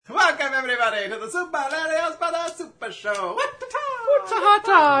way to the Super Larios by the Super Show.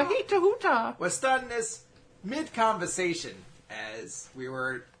 Hoota, hita hoota. We're starting this mid-conversation as we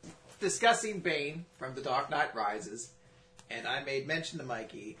were discussing Bane from The Dark Knight Rises, and I made mention to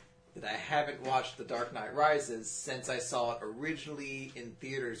Mikey that I haven't watched The Dark Knight Rises since I saw it originally in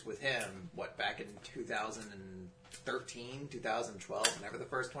theaters with him, back in 2013, 2012, whenever the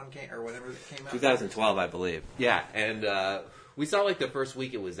first one came, or whenever it came out? 2012, I believe. Yeah, and we saw like the first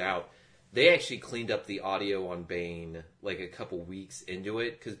week it was out. They actually cleaned up the audio on Bane like a couple weeks into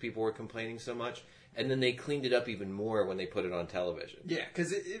it because people were complaining so much. And then they cleaned it up even more when they put it on television. Yeah,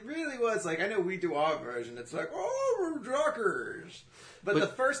 because it really was like, I know we do our version, it's like, oh, we're druckers. But the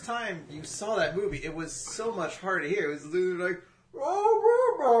first time you saw that movie, it was so much harder to hear. It was literally like,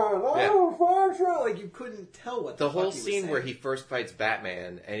 like you couldn't tell what the fuck whole he was scene saying. where he first fights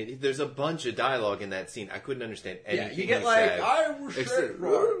Batman, and there's a bunch of dialogue in that scene. I couldn't understand anything. Yeah, you get he like, said, I was shit.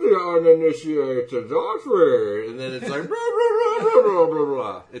 the uninitiated doctor, and then it's like, blah, blah, blah, blah, blah,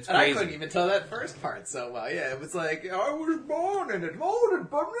 blah. It's and crazy. I couldn't even tell that first part so well. Yeah, it was like, I was born in it,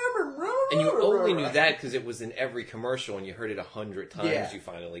 and you only knew that because it was in every commercial, and you heard it 100 times. Yeah. You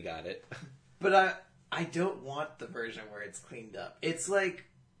finally got it. But I don't want the version where it's cleaned up. It's like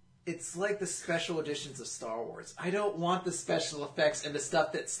the special editions of Star Wars. I don't want the special effects and the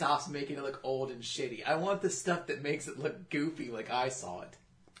stuff that stops making it look old and shitty. I want the stuff that makes it look goofy like I saw it.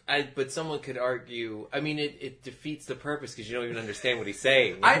 But someone could argue, I mean, it defeats the purpose because you don't even understand what he's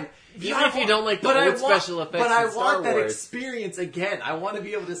saying. Even if you don't like the old special effects But I in Star want that Wars. experience again. I want to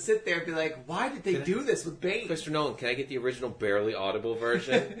be able to sit there and be like, why did they do this with Bane? Christopher Nolan, can I get the original barely audible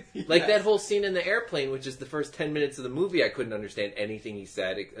version? Yes. Like that whole scene in the airplane, which is the first 10 minutes of the movie, I couldn't understand anything he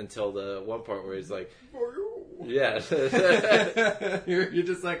said until the one part where he's like, yeah. You're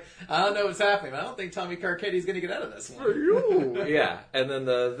just like, I don't know what's happening. I don't think Tommy Carcetti's going to get out of this one. Yeah. And then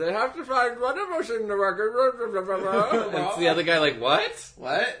they have to find one emotion in the record. And it's the other guy like, what?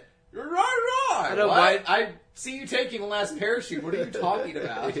 What? You're right. I know, what? I see you taking the last parachute. What are you talking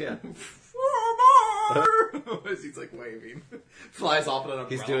about? Yeah. He's like waving. Flies off in an umbrella.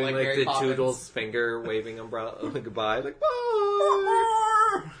 He's doing like Mary the Poppins. Toodles finger waving umbrella goodbye. Like, bye.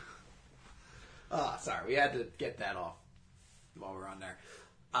 Oh, sorry. We had to get that off while we're on there.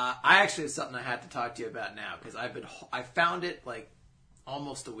 I actually have something I had to talk to you about now because I found it like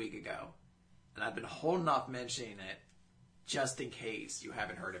almost a week ago, and I've been holding off mentioning it just in case you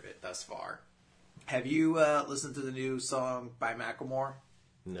haven't heard of it thus far. Have you listened to the new song by Macklemore?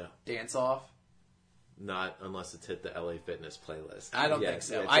 No. Dance Off? Not unless it's hit the LA Fitness playlist. I don't think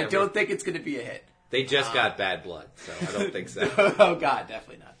so. Yeah, I don't think it's going to be a hit. They just got Bad Blood, so I don't think so. Oh, God,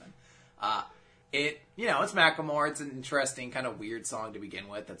 definitely not then. It's Macklemore. It's an interesting, kind of weird song to begin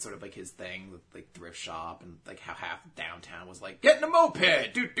with. That's sort of like his thing with like thrift shop and like how half downtown was like, get in a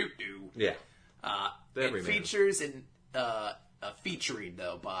moped, do. Yeah. It features a featuring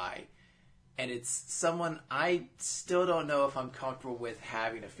though by, and it's someone I still don't know if I'm comfortable with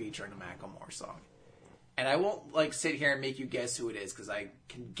having a feature in a Macklemore song. And I won't like sit here and make you guess who it is because I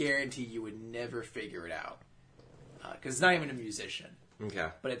can guarantee you would never figure it out. Because it's not even a musician. Okay.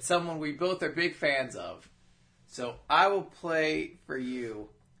 But it's someone we both are big fans of. So I will play for you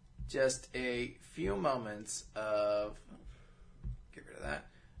just a few moments of... Get rid of that.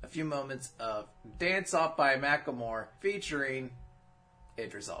 A few moments of Dance Off by Macklemore featuring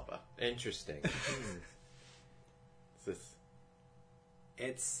Idris Elba. Interesting. Is this...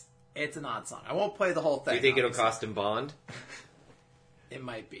 It's an odd song. I won't play the whole thing. Do you think obviously. it'll cost him Bond? It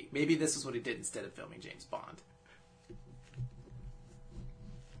might be. Maybe this is what he did instead of filming James Bond.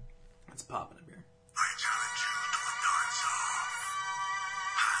 It's popping up here. I challenge you to a dance-off.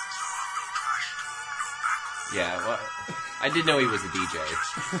 Hands off, no trash talk, no back. Yeah, well, I did know he was a DJ.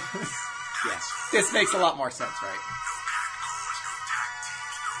 Yes. This makes a lot more sense, right? No cat calls, no tag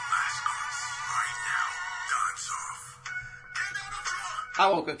teams, no mascots. Right now, dance off. Get down the floor.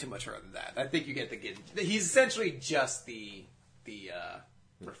 I won't go too much further than that. I think you get the gist. He's essentially just the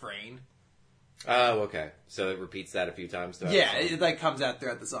refrain. Oh, okay. So it repeats that a few times throughout Yeah, the song. it like comes out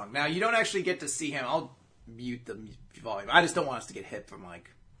throughout the song. Now you don't actually get to see him. I'll mute the volume. I just don't want us to get hit from like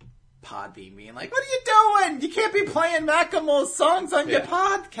Podbean being like, "What are you doing? You can't be playing Macklemore's songs on your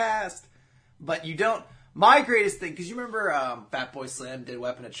podcast." But you don't. My greatest thing, because you remember Fatboy Slim did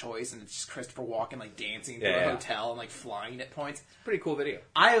Weapon of Choice, and it's just Christopher Walken like dancing through a hotel and like flying at points. Pretty cool video.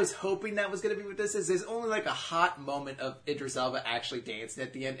 I was hoping that was going to be what this is. There's only like a hot moment of Idris Elba actually dancing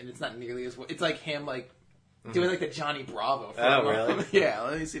at the end, and it's not nearly as well. It's like him like doing like the Johnny Bravo. For a moment. Really? Yeah.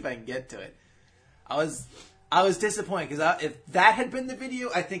 Let me see if I can get to it. I was disappointed because if that had been the video,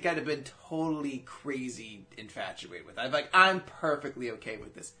 I think I'd have been totally crazy infatuated with it. I'm perfectly okay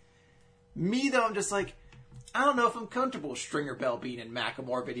with this. Me, though, I'm just like, I don't know if I'm comfortable with Stringer Bell being in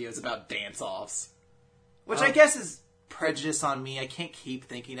Macklemore videos about dance-offs. Which I guess is prejudice on me. I can't keep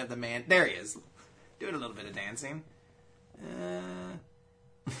thinking of the man. There he is. Doing a little bit of dancing.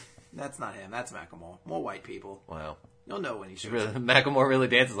 That's not him. That's Macklemore. More white people. Wow. You'll know when he shows Really, up. Macklemore really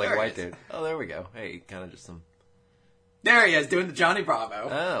dances like There a he white is. dude. Oh, there we go. Hey, kind of just some... There he is, doing the Johnny Bravo.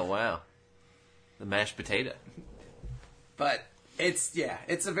 Oh, wow. The mashed potato. But it's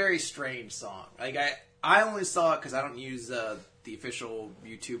a very strange song. Like I only saw it because I don't use the official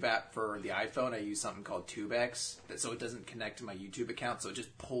YouTube app for the iPhone. I use something called TubeX, so it doesn't connect to my YouTube account. So it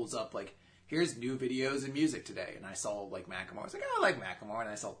just pulls up like, here's new videos and music today. And I saw like Macklemore. I was like, oh, I like Macklemore. And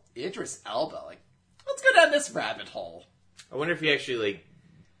I saw Idris Elba. Like, let's go down this rabbit hole. I wonder if he actually like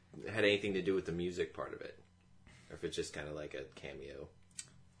had anything to do with the music part of it, or if it's just kind of like a cameo.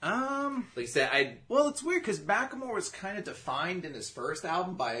 Like I said, Well, it's weird because Macklemore was kind of defined in his first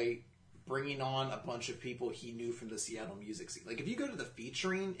album by bringing on a bunch of people he knew from the Seattle music scene. Like, if you go to the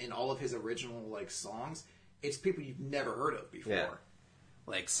featuring in all of his original, like, songs, it's people you've never heard of before. Yeah.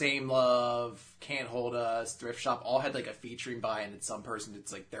 Like, Same Love, Can't Hold Us, Thrift Shop, all had, like, a featuring by, and it's some person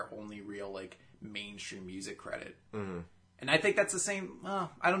that's, like, their only real, like, mainstream music credit. Mm-hmm. And I think that's the same,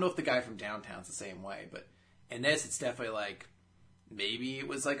 I don't know if the guy from Downtown's the same way, but in this, it's definitely, like, maybe it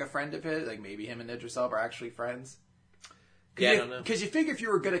was, like, a friend of his, like, maybe him and Idris Elba are actually friends. I don't know. Because you figure if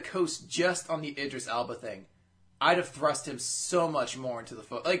you were going to coast just on the Idris Elba thing, I'd have thrust him so much more into the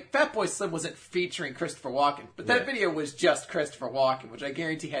foot. Like, Fatboy Slim wasn't featuring Christopher Walken, but that video was just Christopher Walken, which I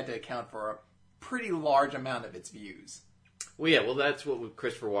guarantee had to account for a pretty large amount of its views. Well, yeah, that's what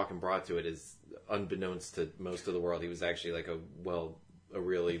Christopher Walken brought to it, is unbeknownst to most of the world, he was actually like a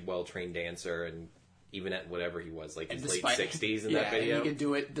really well-trained dancer, and even at whatever he was, like his late 60s in that video. And he can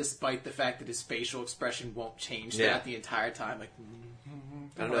do it despite the fact that his facial expression won't change throughout the entire time. Like,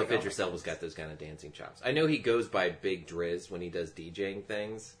 I don't know if Idris Elba's got those kind of dancing chops. I know he goes by Big Driz when he does DJing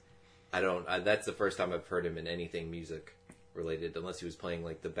things. That's the first time I've heard him in anything music related, unless he was playing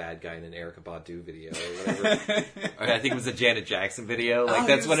like the bad guy in an Erykah Badu video or whatever. Or I think it was a Janet Jackson video. Like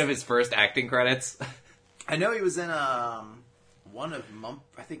that's one of his first acting credits. I know he was in one of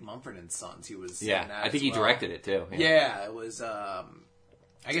I think Mumford and Sons. He was in that I think he directed it too. Yeah, it was. I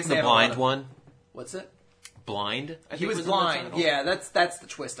guess the Blind one. What's it? Blind. He was blind. Yeah, that's the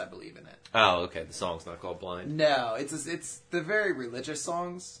twist, I believe, in it. Oh, okay. The song's not called Blind. No, it's the very religious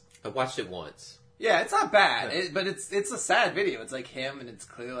songs. I watched it once. Yeah, it's not bad, but it's a sad video. It's like him, and it's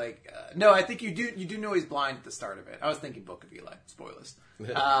clearly like no. I think you do know he's blind at the start of it. I was thinking Book of Eli. Spoilers.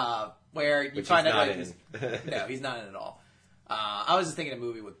 Where you find out like no, he's not in it at all. I was just thinking a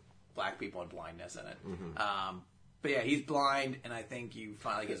movie with black people and blindness in it. Mm-hmm. But yeah, he's blind, and I think you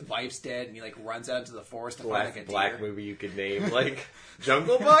find like his wife's dead, and he like runs out into the forest to find like a black deer. movie you could name like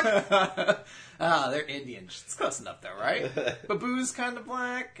Jungle Book. They're Indian. It's close enough though, right? Babu's kind of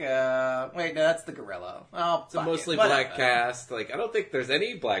black. Wait, no, that's the gorilla. Oh, it's a mostly black cast. Like I don't think there's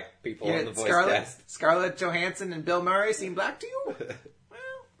any black people on the voice cast. Scarlett Johansson and Bill Murray seem black to you? Well,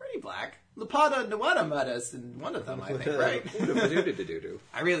 pretty black. Lupita Nyong'o's in one of them, I think, right?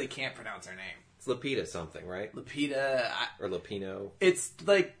 I really can't pronounce her name. It's Lupita something, right? Lupita. Or Lupino. It's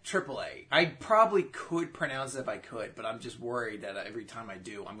like AAA. I probably could pronounce it if I could, but I'm just worried that every time I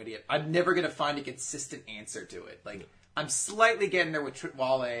do, I'm never going to find a consistent answer to it. Like, I'm slightly getting there with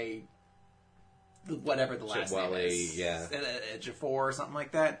Tripwale, whatever the last name is. Yeah. Jafar or something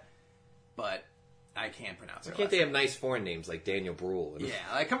like that. But I can't pronounce it. Why can't they have nice foreign names like Daniel Bruhl? Yeah,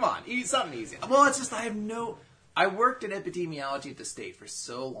 like, come on. Something easy. Well, it's just I worked in epidemiology at the state for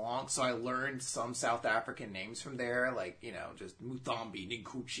so long, so I learned some South African names from there, like, just Muthambi,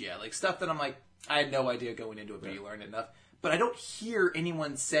 Ninkuchia, like stuff that I'm like, I had no idea going into it, but you learn enough. But I don't hear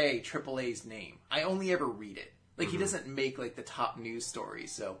anyone say AAA's name. I only ever read it. Like, he doesn't make, like, the top news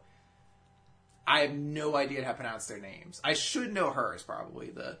stories, so I have no idea how to pronounce their names. I should know hers,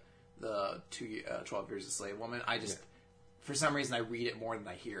 probably, the 12 Years a Slave Woman. I just... For some reason, I read it more than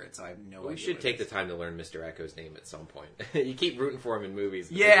I hear it, so I have no idea. We should take the time to learn Mr. Echo's name at some point. You keep rooting for him in movies,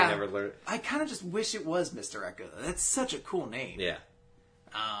 but you never learn. I kind of just wish it was Mr. Echo. That's such a cool name. Yeah.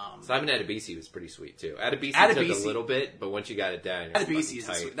 Simon Adebisi was pretty sweet, too. Adebisi took a little bit, but once you got it down, Adebisi is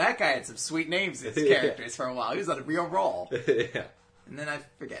sweet. That guy had some sweet names in his characters for a while. He was on a real roll. Yeah. And then I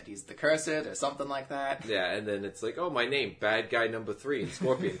forget, he's the Cursed or something like that. Yeah, and then it's like, oh, my name, Bad Guy Number 3 in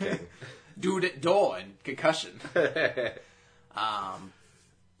Scorpion King. Dude at Door in Concussion.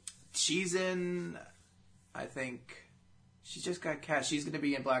 She's in, I think, she just got cast. She's going to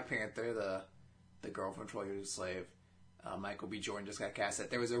be in Black Panther, the girl from 12 Years a Slave. Michael B. Jordan just got cast. That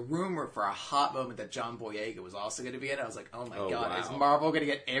there was a rumor for a hot moment that John Boyega was also going to be in it. I was like, oh my god, wow. is Marvel going to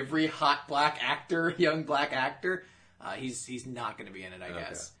get every hot black actor, young black actor? He's not going to be in it, I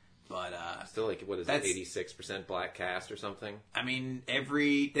guess. But still, like, what is it, 86% black cast or something? I mean,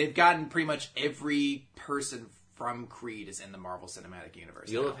 they've gotten pretty much every person from Creed is in the Marvel Cinematic Universe.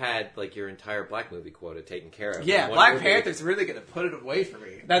 You'll have had, like, your entire black movie quota taken care of. Yeah, Black Panther's really going to put it away for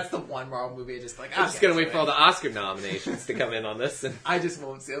me. That's the one Marvel movie I just like. I'm just going to wait for all the Oscar nominations to come in on this. And I just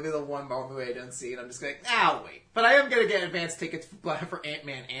won't see. It'll be the one Marvel movie I don't see, and I'm just going, I'll wait. But I am going to get advance tickets for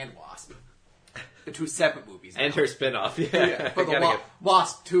Ant-Man and Wasp. The two separate movies. And her spin-off, yeah. For the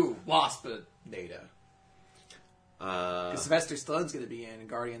Wasp 2, Wasp Data. Sylvester Stallone's going to be in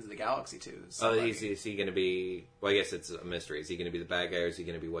Guardians of the Galaxy 2. So is he going to be... Well, I guess it's a mystery. Is he going to be the bad guy, or is he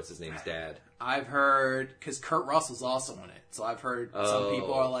going to be what's-his-name's dad? I've heard... Because Kurt Russell's also in it. So I've heard some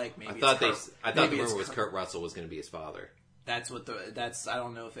people are like, maybe I thought the rumor was Kurt Russell was going to be his father. That's what I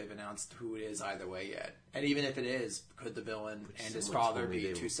don't know if they've announced who it is either way yet. And even if it is, could the villain and his father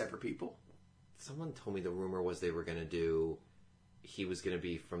be two separate people? Someone told me the rumor was they were going to do... He was going to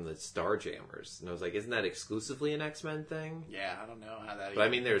be from the Starjammers. And I was like, isn't that exclusively an X-Men thing? Yeah, I don't know how that... But I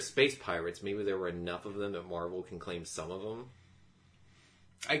mean, there's space pirates. Maybe there were enough of them that Marvel can claim some of them.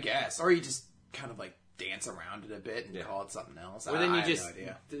 I guess. Or you just kind of like dance around it a bit and call it something else. Or then you just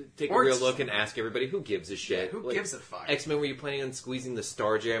take a real look and ask everybody, who gives a shit? Yeah, who gives a fuck? X-Men, were you planning on squeezing the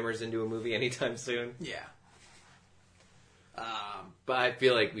Starjammers into a movie anytime soon? Yeah. But I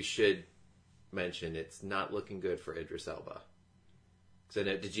feel like we should mention it's not looking good for Idris Elba. So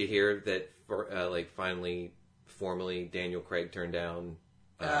did you hear that? Finally, formally, Daniel Craig turned down.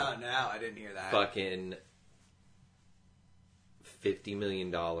 No, I didn't hear that. Fucking $50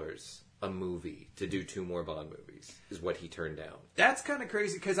 million a movie to do 2 more Bond movies is what he turned down. That's kind of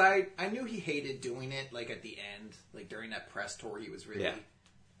crazy because I knew he hated doing it. Like at the end, like during that press tour, he was really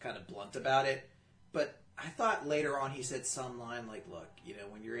kind of blunt about it. But I thought later on he said some line like, "Look,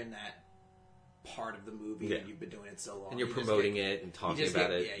 when you're in that part of the movie and you've been doing it so long, and you're promoting it and talking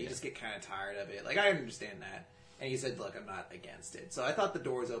about it, you just get kind of tired of it." Like I understand that, and he said, "Look, I'm not against it." So I thought the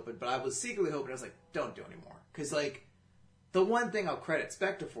door was open, but I was secretly hoping. I was like, "Don't do it anymore," because like the one thing I'll credit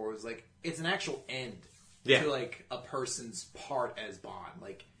Spectre for was like it's an actual end to like a person's part as Bond.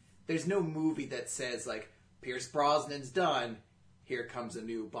 Like there's no movie that says like Pierce Brosnan's done, here comes a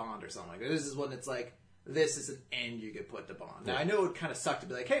new Bond or something like that. This is one that's like, this is an end you could put to Bond. Now, I know it would kind of suck to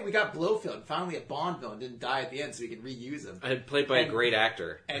be like, hey, we got Blofeld. Finally, a Bond villain didn't die at the end, so we can reuse him. And played by a great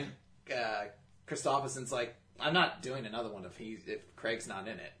actor. And Christopherson's like, I'm not doing another one if Craig's not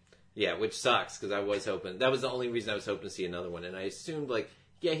in it. Yeah, which sucks, because I was hoping... That was the only reason I was hoping to see another one. And I assumed, like,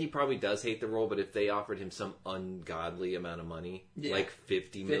 yeah, he probably does hate the role, but if they offered him some ungodly amount of money, like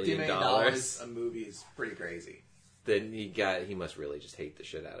 $50 million... $50 million a movie is pretty crazy. Then he must really just hate the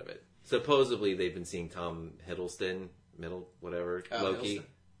shit out of it. Supposedly, they've been seeing Tom Hiddleston, Loki. Hiddleston.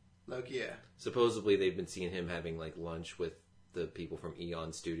 Loki, yeah. Supposedly, they've been seeing him having, like, lunch with the people from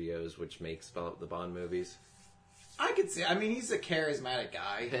Eon Studios, which makes the Bond movies. I could see. I mean, he's a charismatic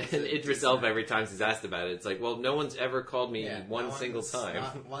guy. And Idris Elba, every time he's asked about it, it's like, well, no one's ever called me single time.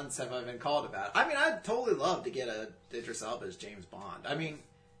 Not once have I been called about it. I mean, I'd totally love to get Idris Elba as James Bond. I mean,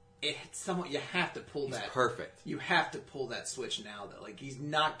 it's somewhat, you have to pull he's that. Perfect. You have to pull that switch now, though. Like, he's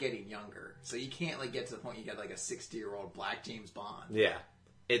not getting younger. So you can't, like, get to the point you get, like, a 60-year-old black James Bond. Yeah.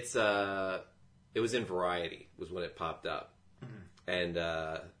 It was in Variety, was when it popped up. Mm-hmm. And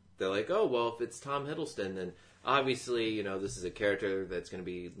they're like, oh, well, if it's Tom Hiddleston, then obviously, this is a character that's going to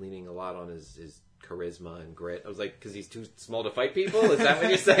be leaning a lot on his charisma and grit. I was like, because he's too small to fight people? Is that what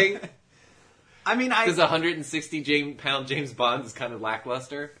you're saying? I mean, because 160-pound James Bond is kind of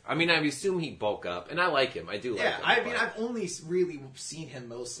lackluster. I mean, I assume he'd bulk up, and I like him. I do like him. Yeah, I mean, I've only really seen him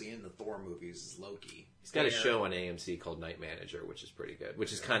mostly in the Thor movies as Loki. He's got a show on AMC called Night Manager, which is pretty good,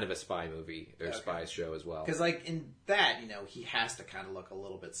 which is kind of a spy movie, or spy show as well. Because, like, in that, he has to kind of look a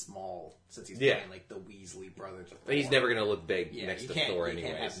little bit small, since he's playing, like, the Weasley brother to Thor. But he's never going to look big next to Thor anyway. You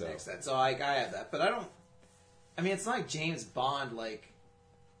can't have him next to that. So, I have that. But I mean, it's not like James Bond, like,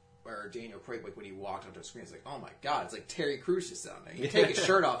 or Daniel Craig, like, when he walked onto the screen, it's like, oh my god, it's like Terry Crews just down there. You take his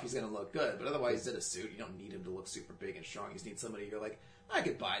shirt off, he's going to look good. But otherwise, he's in a suit. You don't need him to look super big and strong. You just need somebody you're like, I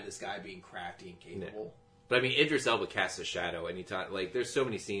could buy this guy being crafty and capable. Yeah. But I mean, Idris Elba casts a shadow anytime. Like, there's so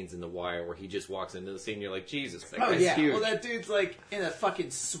many scenes in The Wire where he just walks into the scene and you're like, Jesus, that guy's huge. Well, that dude's like in a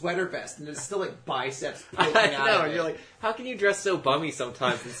fucking sweater vest and there's still like biceps poking out. I know, and you're like, how can you dress so bummy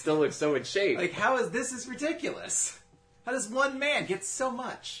sometimes and still look so in shape? Like, this is ridiculous. How does one man get so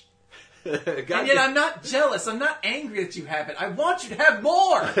much? And yet I'm not jealous. I'm not angry that you have it. I want you to have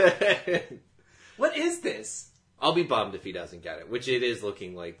more. What is this? I'll be bummed if he doesn't get it, which it is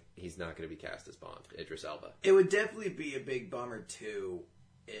looking like he's not going to be cast as Bond, Idris Elba. It would definitely be a big bummer, too,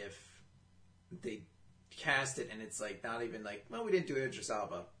 if they cast it and it's like not even like, well, we didn't do Idris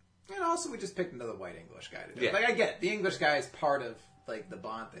Elba. And also we just picked another white English guy to do it. Yeah. Like, I get it. The English guy is part of, like, the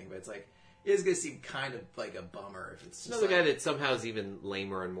Bond thing, but it's like, it is going to seem kind of like a bummer if it's just Another like, guy that somehow is even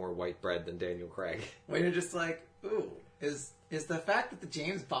lamer and more white bread than Daniel Craig. when you're just like, ooh, is the fact that the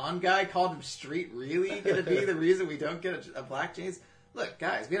James Bond guy called him Street really going to be the reason we don't get a black James? Look,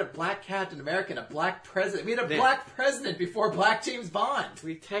 guys, we had a black Captain America and a black president. We had a black president before black James Bond.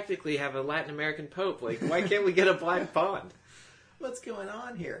 We technically have a Latin American Pope. Like, why can't we get a black Bond? What's going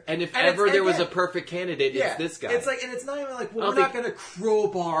on here? And if ever there was a perfect candidate, it's this guy. It's like, and it's not even like, well, we're not going to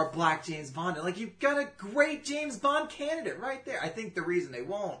crowbar black James Bond. Like, you've got a great James Bond candidate right there. I think the reason they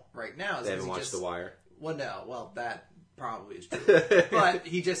won't right now is they haven't watched The Wire. Well, no. Well, that probably is true. But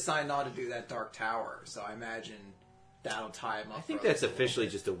he just signed on to do that Dark Tower, so I imagine that'll tie him up. I think that's officially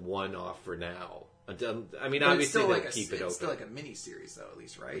just a one-off for now. I mean, But obviously they'll like keep it open. It's still like a mini-series, though, at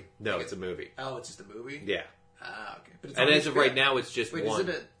least, right? No, it's a movie. Oh, it's just a movie? Yeah. Ah, okay. But it's And on as of HBO. right now, it's just Wait, one. is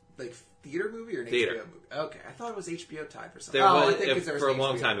it a like theater movie or an Theater. HBO movie? Okay, I thought it was HBO tied for something. There I was, think 'cause there was for a an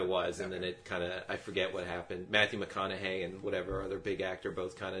long HBO. time it was, and then it kind of, I forget what happened. Matthew McConaughey and whatever other big actor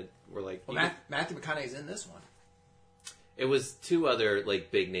both kind of were like... Well, Matthew McConaughey's in this one. It was two other like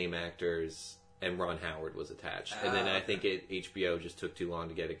big name actors, and Ron Howard was attached. And then I think HBO just took too long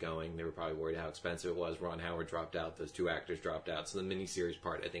to get it going. They were probably worried how expensive it was. Ron Howard dropped out. Those two actors dropped out. So the miniseries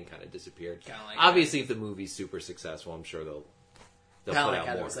part, I think, kind of disappeared. Kinda like Obviously, if the movie's super successful, I'm sure they'll put Kind of like out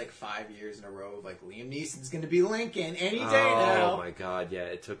how more. there was like 5 years in a row of like Liam Neeson's going to be Lincoln any day Oh now. my god, yeah,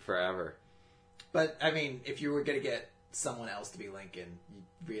 it took forever. But I mean, if you were going to get someone else to be Lincoln,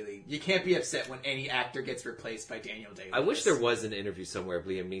 you can't be upset when any actor gets replaced by Daniel Day-Lewis. I wish there was an interview somewhere of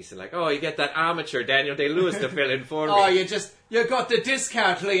Liam Neeson, like, oh, you get that amateur Daniel Day-Lewis to fill in for me. Oh, you got the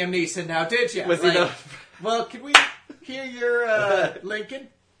discount, Liam Neeson. Now, did you? Was he not? Well, can we hear your Lincoln?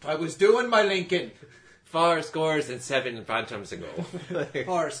 I was doing my Lincoln. 4 scores and 7 phantoms ago.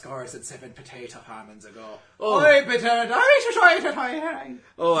 4 scores and 7 potato famines ago. Oh.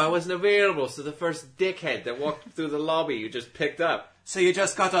 Oh, I wasn't available, so the first dickhead that walked through the lobby you just picked up. So you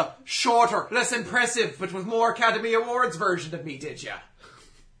just got a shorter, less impressive, but with more Academy Awards version of me, did ya?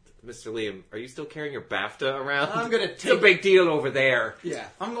 Mr. Liam, are you still carrying your BAFTA around? I'm gonna It's a take... big deal over there. Yeah,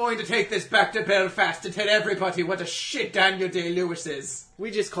 I'm going to take this back to Belfast and tell everybody what a shit Daniel Day-Lewis is.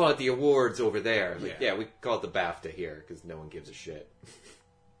 We just call it the awards over there. Like, Yeah. yeah, we call it the BAFTA here, because no one gives a shit.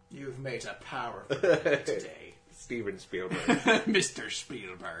 You've made a powerful point today, Steven Spielberg. Mr.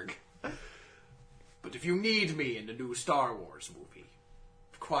 Spielberg. But if you need me in the new Star Wars movie,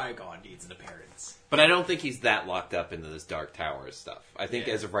 Qui-Gon needs an appearance. But I don't think he's that locked up into this Dark Tower stuff. I think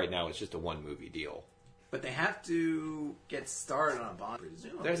Yeah. as of right now, it's just a one-movie deal. But they have to get started on a Bond,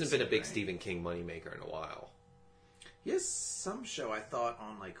 presumably. There hasn't been a big right? Stephen King moneymaker in a while. He has some show, I thought,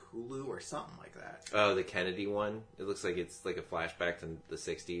 on like Hulu or something like that. Oh, the Kennedy one? It looks like it's like a flashback to the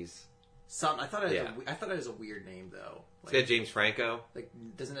 60s. I thought it. Yeah. I thought it was a weird name though. It's got James Franco. Like,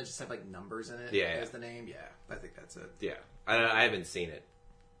 doesn't it just have like numbers in it? Yeah, as yeah. the name. Yeah, I think that's it. Yeah. I haven't seen it,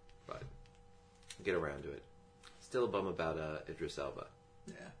 but I'll get around to it. Still a bum about Idris Elba.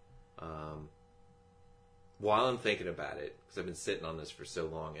 Yeah. While I'm thinking about it, because I've been sitting on this for so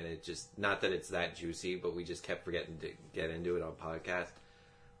long, and it just, not that it's that juicy, but we just kept forgetting to get into it on podcast.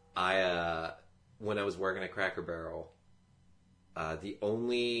 When I was working at Cracker Barrel, the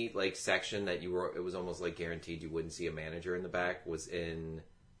only like section that it was almost like guaranteed you wouldn't see a manager in the back was in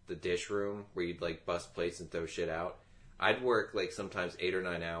the dish room where you'd like bust plates and throw shit out. I'd work like sometimes 8 or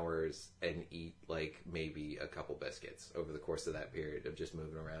 9 hours and eat like maybe a couple biscuits over the course of that period of just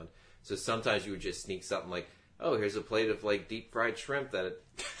moving around. So sometimes you would just sneak something like, oh, here's a plate of like deep fried shrimp that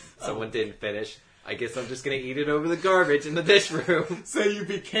someone didn't finish. I guess I'm just going to eat it over the garbage in the dish room. So you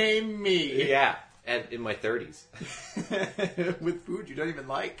became me. Yeah, and in my 30s. With food you don't even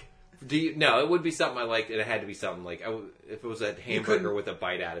like. No, it would be something I liked, and it had to be something like, if it was a hamburger with a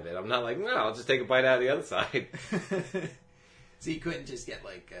bite out of it, I'm not like, no, I'll just take a bite out of the other side. So you couldn't just get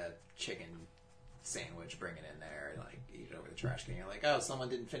like a chicken sandwich, bring it in there, and like eat it over the trash can. You're like, oh, someone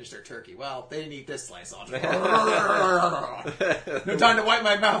didn't finish their turkey. Well, they didn't eat this slice. I'll just... No time to wipe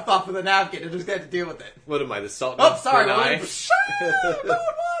my mouth off with a napkin. I just got to deal with it. What am I, the salt? Oh, sorry. Brunei? Cold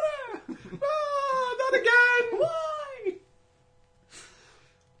water. Oh, not again. Why?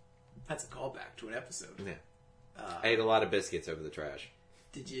 That's a callback to an episode. Yeah. I ate a lot of biscuits over the trash.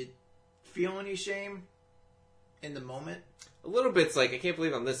 Did you feel any shame in the moment? A little bit's like, I can't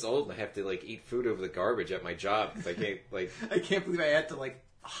believe I'm this old and I have to like eat food over the garbage at my job because I can't like. I can't believe I had to like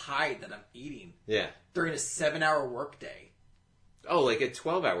hide that I'm eating Yeah. during a 7-hour workday. Oh, like a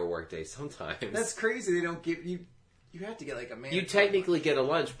 12-hour workday sometimes. That's crazy. They don't give you. You have to get like a man. You technically get a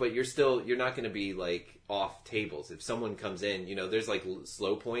lunch, but you're not going to be like off tables. If someone comes in, there's like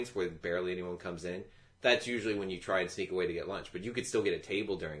slow points where barely anyone comes in. That's usually when you try and sneak away to get lunch. But you could still get a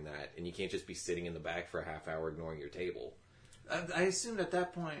table during that, and you can't just be sitting in the back for a half hour ignoring your table. I assumed at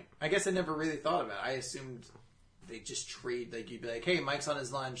that point. I guess I never really thought about it. I assumed they just trade. Like you'd be like, "Hey, Mike's on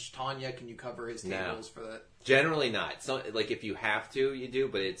his lunch. Tanya, can you cover his tables for that?" Generally not. So like if you have to, you do.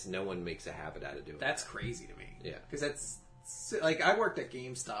 But it's no one makes a habit out of doing. That's crazy to me. Yeah, because that's like I worked at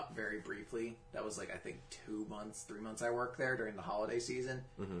GameStop very briefly. That was like I think 2 months, 3 months I worked there during the holiday season.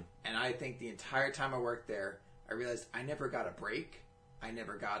 Mm-hmm. And I think the entire time I worked there, I realized I never got a break. I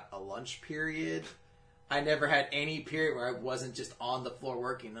never got a lunch period. I never had any period where I wasn't just on the floor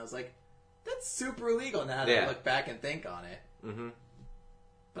working. And I was like, that's super illegal now that I look back and think on it. Mm-hmm.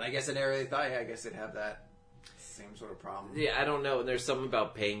 But I guess I never really thought, I guess I'd have that same sort of problem. Yeah, I don't know. And there's something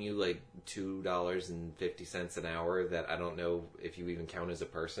about paying you like $2.50 an hour that I don't know if you even count as a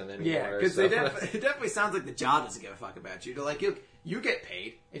person anymore. Yeah, because it definitely sounds like the job doesn't give a fuck about you. They're like, you get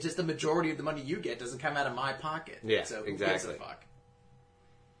paid. It's just the majority of the money you get doesn't come out of my pocket. Yeah, so who exactly. gives a fuck?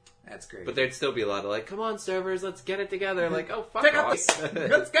 That's great. But there'd still be a lot of like, come on, servers, let's get it together. Like, oh, fuck Pick off. up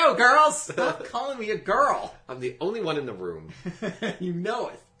let's go, girls. Stop calling me a girl. I'm the only one in the room. You know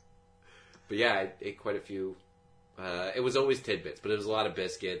it. But yeah, I ate quite a few. It was always tidbits, but it was a lot of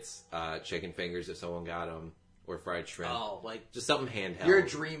biscuits, chicken fingers if someone got them, or fried shrimp. Oh, like just something handheld. Your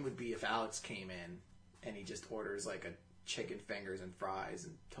dream would be if Alex came in and he just orders like a chicken fingers and fries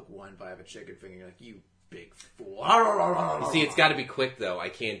and took one bite of a chicken finger. You're like, you big fool. You see, it's got to be quick though. I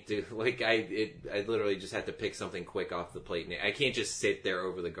can't do like I literally just have to pick something quick off the plate. And I can't just sit there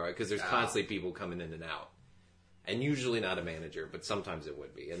over the guard because there's constantly people coming in and out. And usually not a manager, but sometimes it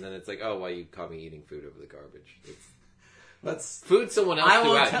would be. And then it's like, oh, why you caught me eating food over the garbage? It's food someone else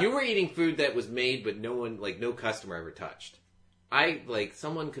threw out. You were eating food that was made, but no customer ever touched.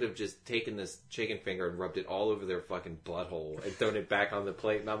 Someone could have just taken this chicken finger and rubbed it all over their fucking butthole and thrown it back on the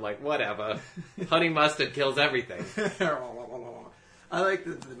plate. And I'm like, whatever. Honey mustard kills everything. I like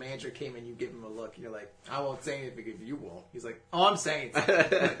that the manager came in, you give him a look, and you're like, I won't say anything if you won't. He's like, oh, I'm saying something.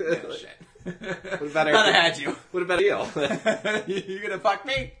 Like, no, shit. What about I had you. What about a deal? You gonna fuck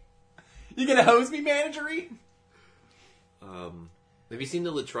me? You gonna hose me, managery? Have you seen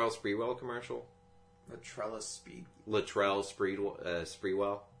the Latrell Sprewell commercial? Latrell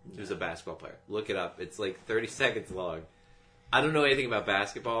Sprewell? He was a basketball player. Look it up. It's like 30 seconds long. I don't know anything about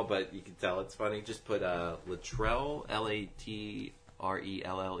basketball, but you can tell it's funny. Just put Latrell, Latrelle,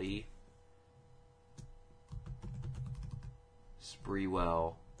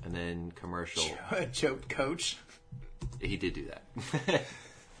 Sprewell, and then commercial. Joke coach. He did do that.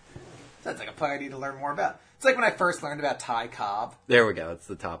 Sounds like a player I need to learn more about. It's like when I first learned about Ty Cobb. There we go. That's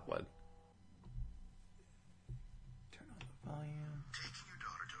the top one. Turn on the volume. Taking your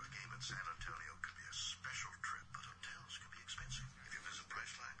daughter to a game in San Antonio could be a special trip, but hotels can be expensive. If you visit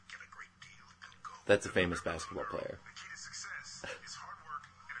Priceline, get a great deal. Go. That's a famous basketball player. The key to success is hard work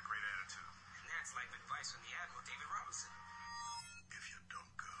and a great attitude. And that's life advice from the Admiral David Robinson. If you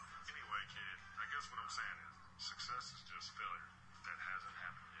don't go. Anyway, kid, I guess what I'm saying is success is just failure. That hasn't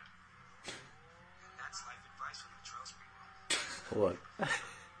happened yet. And that's life advice from the Trail Sprewell. What?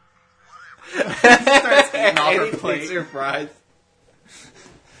 Starts eating off her plate. Surprise.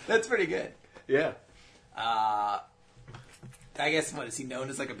 That's pretty good. Yeah. I guess, what, is he known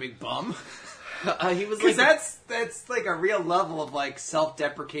as like a big bum? He was Because that's like a real level of like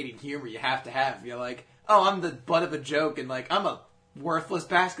self-deprecating humor you have to have. You're like, oh, I'm the butt of a joke, and like I'm a worthless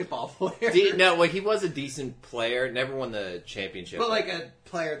basketball player. He was a decent player. Never won the championship. But like a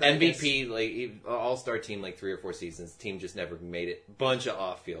player that MVP, all-star team, like 3 or 4 seasons. Team just never made it. Bunch of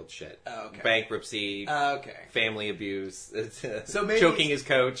off-field shit. Oh, okay. Bankruptcy. Okay. Family abuse. So maybe choking his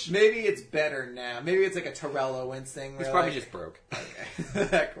coach. Maybe it's better now. Maybe it's like a Terrell Owens thing. He's probably just broke. Okay.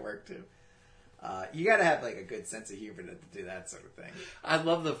 That could work too. You gotta have like a good sense of humor to do that sort of thing. I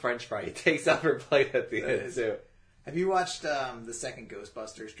love the French fry he takes off her plate at the end too. Have you watched the second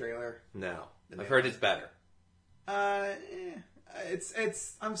Ghostbusters trailer? No. I've heard it's better. It's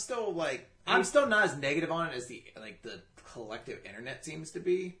I'm still not as negative on it as the collective internet seems to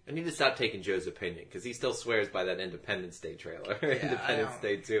be. I need to stop taking Joe's opinion because he still swears by that Independence Day trailer. Independence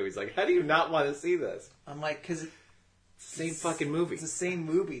Day 2. He's like, how do you not want to see this? I'm like, because same fucking movie. It's the same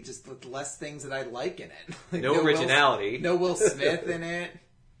movie, just with less things that I like in it. Like, no originality. No Will Smith in it.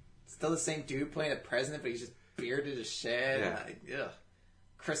 Still the same dude playing the president, but he's just bearded as shit. Yeah. Ugh.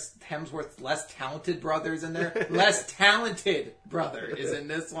 Chris Hemsworth's less talented brother's in there. Less talented brother is in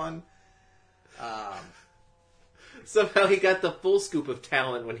this one. Somehow he got the full scoop of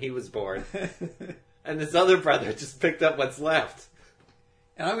talent when he was born. And his other brother just picked up what's left.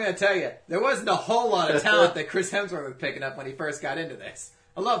 And I'm going to tell you, there wasn't a whole lot of talent that Chris Hemsworth was picking up when he first got into this.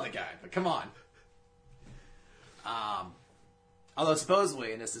 I love the guy, but come on. Although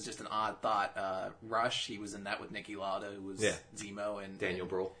supposedly, and this is just an odd thought, Rush, he was in that with Niki Lauda, who was Zemo, and Daniel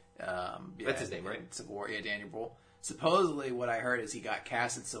Brühl. That's his name, right? Civil War, Daniel Brühl. Supposedly, what I heard is he got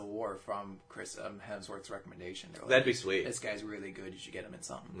cast in Civil War from Chris Hemsworth's recommendation. Like, that'd be sweet. This guy's really good. You should get him in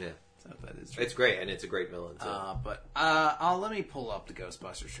something. Yeah. So that is true. It's great, and it's a great villain, too. But let me pull up the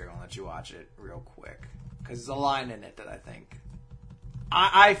Ghostbusters trailer and let you watch it real quick. Because there's a line in it that I think...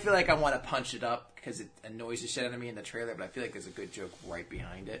 I feel like I want to punch it up because it annoys the shit out of me in the trailer, but I feel like there's a good joke right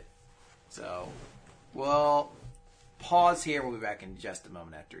behind it. So, we'll pause here. We'll be back in just a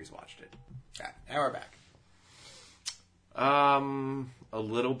moment after he's watched it. Now we're back. A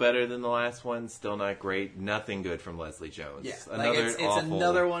little better than the last one. Still not great. Nothing good from Leslie Jones. Yeah, another it's awful...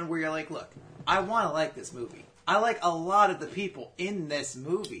 another one where you're like, look, I want to like this movie. I like a lot of the people in this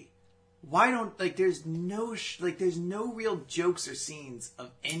movie. Why don't there's no there's no real jokes or scenes of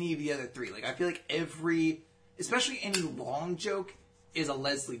any of the other three. Like I feel like especially any long joke is a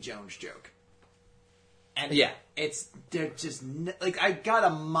Leslie Jones joke. And they're just I got a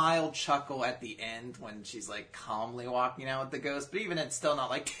mild chuckle at the end when she's like calmly walking out with the ghost, but even it's still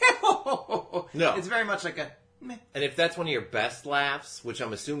not like no. It's very much like a meh. And if that's one of your best laughs, which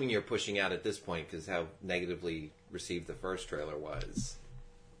I'm assuming you're pushing out at this point because how negatively received the first trailer was,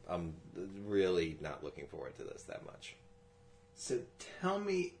 I'm really not looking forward to this that much. So tell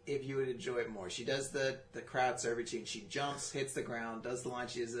me if you would enjoy it more. She does the crowd surf routine. She jumps, hits the ground, does the line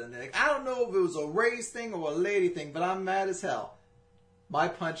she does, and they're like, I don't know if it was a race thing or a lady thing, but I'm mad as hell. My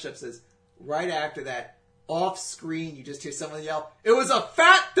punch-up says, right after that, off screen, you just hear someone yell, it was a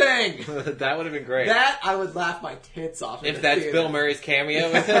fat thing! That would have been great. That, I would laugh my tits off. If that's theater. Bill Murray's cameo.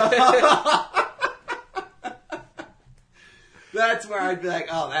 That's where I'd be like,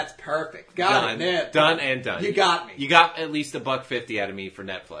 oh, that's perfect. Got it. Done and done. You got me. You got at least $1.50 out of me for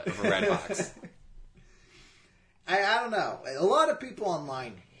Netflix, for Redbox. I don't know. A lot of people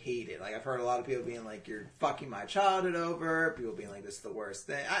online hate it. Like, I've heard a lot of people being like, you're fucking my childhood over. People being like, this is the worst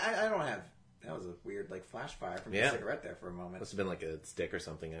thing. I don't have... That was a weird, flash fire from the cigarette there for a moment. Must have been like a stick or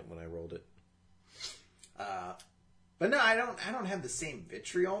something when I rolled it. But no, I don't have the same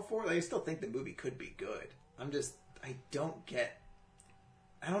vitriol for it. I still think the movie could be good.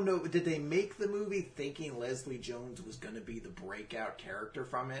 I don't know, did they make the movie thinking Leslie Jones was going to be the breakout character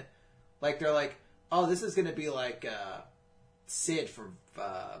from it? Like, they're like, oh, this is going to be like Sid from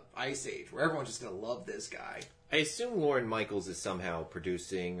Ice Age, where everyone's just going to love this guy. I assume Lorne Michaels is somehow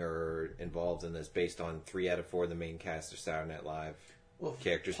producing or involved in this based on 3 out of 4 of the main cast of Saturday Night Live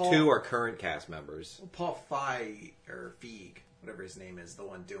characters. 2 are current cast members. Well, Paul Feig, whatever his name is, the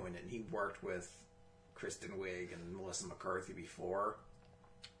one doing it, and he worked with Kristen Wiig and Melissa McCarthy before.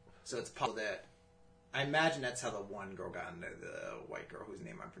 So it's possible that... I imagine that's how the one girl got into the white girl whose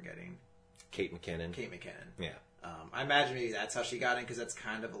name I'm forgetting. Kate McKinnon. Yeah. I imagine maybe that's how she got in, because that's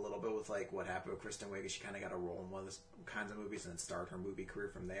kind of a little bit with what happened with Kristen Wiig. She kind of got a role in one of those kinds of movies and then started her movie career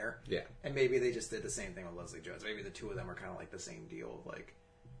from there. Yeah. And maybe they just did the same thing with Leslie Jones. Maybe the two of them are kind of like the same deal of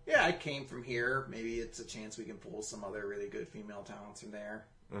yeah, I came from here. Maybe it's a chance we can pull some other really good female talents from there.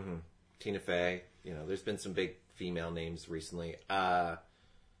 Mm-hmm. Tina Fey. There's been some big female names recently. My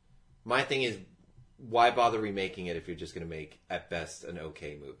thing is, why bother remaking it if you're just going to make, at best, an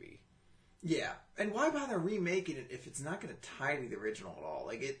okay movie? Yeah. And why bother remaking it if it's not going to tie to the original at all?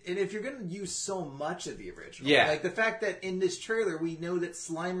 And if you're going to use so much of the original. Yeah. Like the fact that in this trailer we know that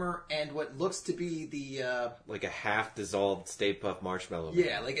Slimer and what looks to be the... like a half-dissolved Stay Puft Marshmallow.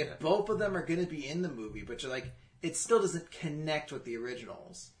 Yeah, if both of them are going to be in the movie, but you're like, it still doesn't connect with the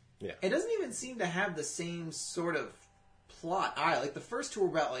originals. Yeah. It doesn't even seem to have the same sort of plot either. Like the first two were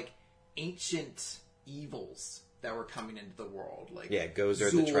about ancient evils that were coming into the world.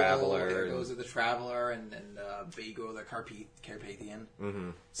 Gozer Zool, the Traveler. Gozer the Traveler, and Bago the Carpathian. Mm-hmm.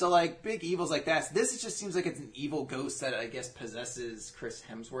 So big evils like that. This just seems like it's an evil ghost that I guess possesses Chris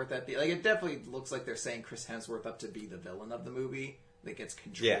Hemsworth at the... it definitely looks like they're saying Chris Hemsworth up to be the villain of the movie that gets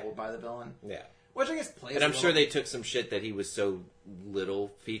controlled by the villain. Yeah. Which I guess plays. And I'm sure they took some shit that he was so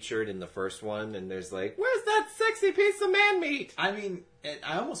little featured in the first one, and there's where's that sexy piece of man meat? I mean,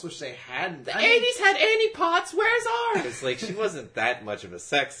 I almost wish they hadn't. The 80s had Annie Potts, where's ours? It's she wasn't that much of a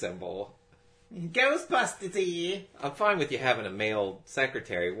sex symbol. Ghostbusters. I'm fine with you having a male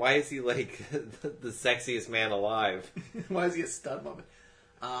secretary. Why is he the sexiest man alive? Why is he a stud moment?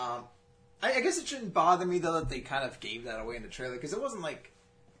 I guess it shouldn't bother me, though, that they kind of gave that away in the trailer, because it wasn't like...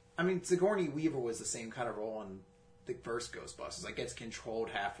 I mean, Sigourney Weaver was the same kind of role in the first Ghostbusters. Like, gets controlled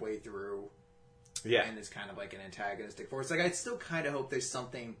halfway through, and is kind of like an antagonistic force. Like, I still kind of hope there's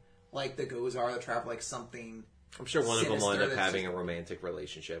something like the Gozar, the Trap, like something... I'm sure one of them will end up having a romantic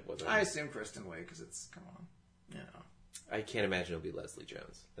relationship with her. I assume Kristen Wiig, because it's... Come on. You know. I can't imagine it'll be Leslie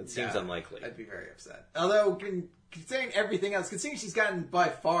Jones. That seems unlikely. I'd be very upset. Although, considering everything else, considering she's gotten by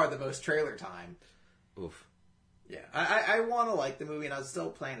far the most trailer time. Oof. Yeah, I want to like the movie, and I was still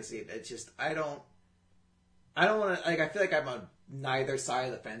planning to see it. It's just, I don't want to, like, I feel like I'm on neither side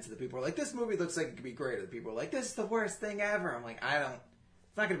of the fence. The people are like, this movie looks like it could be great. Or the people are like, this is the worst thing ever. I'm like,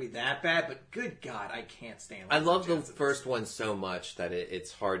 it's not going to be that bad, but good God, I can't stand it. I love the first one so much that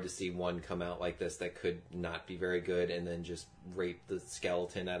it's hard to see one come out like this that could not be very good and then just rape the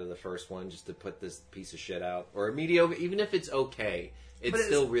skeleton out of the first one just to put this piece of shit out. Or mediocre, even if it's okay, it's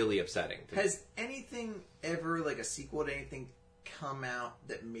still really upsetting. Has anything ever, like a sequel to anything, come out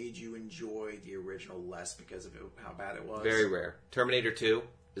that made you enjoy the original less because of how bad it was? Very rare. Terminator 2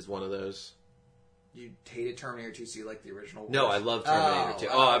 is one of those. You hated Terminator 2, so you like the original? No, I love Terminator 2.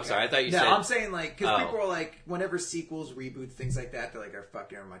 Oh, I'm sorry. I thought you said... No, I'm saying, like, because people are like, whenever sequels, reboots, things like that, they're like, oh, fuck,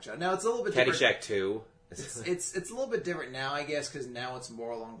 you're my child. Now, it's a little bit different. Caddyshack 2. It's a little bit different now, I guess, because now it's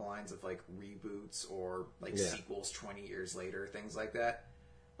more along the lines of, like, reboots or, like, sequels 20 years later, things like that.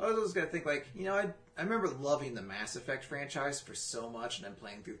 I was always going to think, like, you know, I remember loving the Mass Effect franchise for so much, and then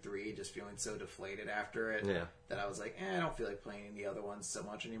playing through 3 and just feeling so deflated after it that I was like, I don't feel like playing the other ones so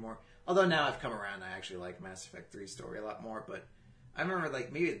much anymore. Although now I've come around, I actually like Mass Effect 3's story a lot more, but I remember,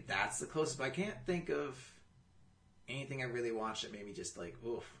 like, maybe that's the closest, but I can't think of anything I really watched that made me just, like,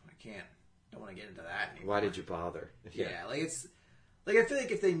 oof, don't want to get into that anymore. Why did you bother? Yeah, like, it's, like, I feel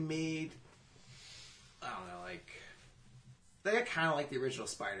like if they made, I don't know, like I kind of like the original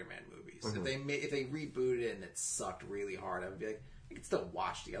Spider-Man movies. Mm-hmm. If they rebooted it and it sucked really hard, I would be like, I could still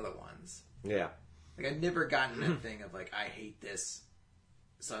watch the other ones. Yeah. Like, I've never gotten that thing of, like, I hate this,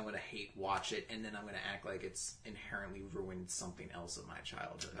 so I'm going to watch it, and then I'm going to act like it's inherently ruined something else of my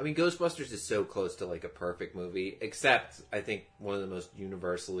childhood. I mean, Ghostbusters is so close to, like, a perfect movie, except, I think, one of the most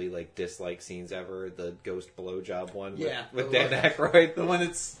universally, like, disliked scenes ever, the ghost blowjob one with Dan Aykroyd. The one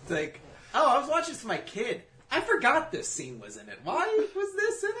that's, like, oh, I was watching this with my kid. I forgot this scene was in it. Why was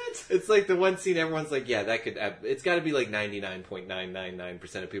this in it? It's like the one scene everyone's like, yeah, that could... It's got to be like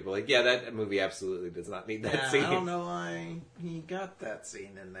 99.999% of people are like, yeah, that movie absolutely does not need that scene. I don't know why he got that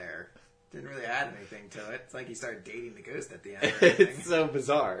scene in there. Didn't really add anything to it. It's like he started dating the ghost at the end. It's so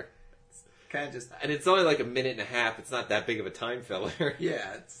bizarre. It's kind of just... And it's only like a minute and a half. It's not that big of a time filler.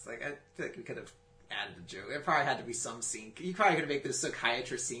 Yeah, it's like, I feel like we could have added a joke. It probably had to be some scene. You probably could have made those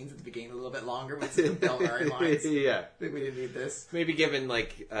psychiatrist scenes at the beginning a little bit longer with some Bill Murray lines. Yeah. I think we didn't need this. Maybe given,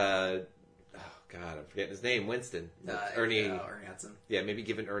 like, oh God, I'm forgetting his name, Winston. Ernie Hudson. Yeah, maybe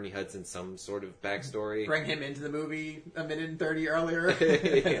giving Ernie Hudson some sort of backstory. Bring him into the movie a minute and 30 earlier,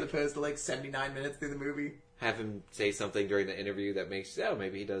 as opposed to, like, 79 minutes through the movie. Have him say something during the interview that makes,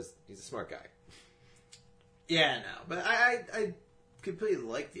 maybe he's a smart guy. Yeah, no, but I completely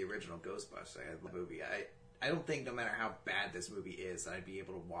like the original Ghostbusters movie. I don't think no matter how bad this movie is, that I'd be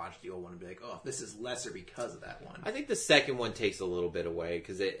able to watch the old one and be like, oh, this is lesser because of that one. I think the second one takes a little bit away,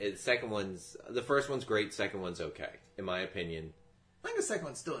 because the first one's great, second one's okay, in my opinion. I think the second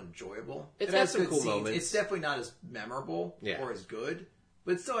one's still enjoyable. It has some cool moments. It's definitely not as memorable or as good,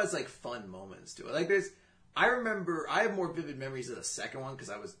 but it still has, like, fun moments to it. Like, I have more vivid memories of the second one because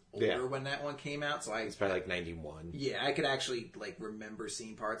I was older when that one came out. So it's probably like 91. Yeah, I could actually, like, remember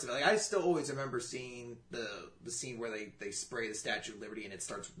seeing parts of it. Like, I still always remember seeing the scene where they spray the Statue of Liberty and it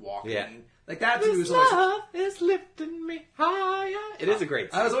starts walking. Yeah. Like, that too was always... love is lifting me higher. It is a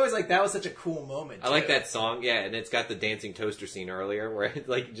great scene. I was always like, that was such a cool moment. I like that song, and it's got the dancing toaster scene earlier where it,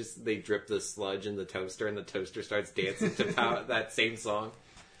 like, they drip the sludge in the toaster and the toaster starts dancing to that same song.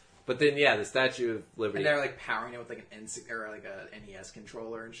 But then, the Statue of Liberty. And they're, like, powering it with, like, an NES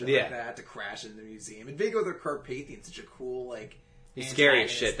controller and shit like that to crash into the museum. And Viggo the Carpathian, such a cool, like... He's scary as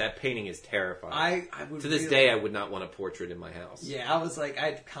shit. That painting is terrifying. I would to this day, I would not want a portrait in my house. Yeah, I was like,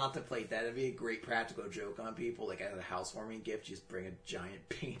 I'd contemplate that. It'd be a great practical joke on people. Like, as a housewarming gift, just bring a giant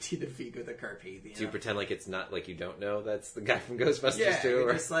painting of Viggo the Carpathian. Do you pretend like it's not, like you don't know that's the guy from Ghostbusters 2?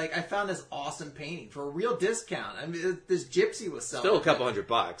 Yeah, it's like, I found this awesome painting for a real discount. I mean, this gypsy was selling it. Still a couple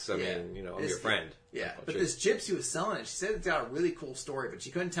 $100. I mean, I'm your friend. Yeah, but this gypsy was selling it. She said it's got a really cool story, but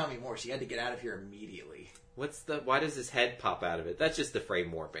she couldn't tell me more. She had to get out of here immediately. Why does his head pop out of it? That's just the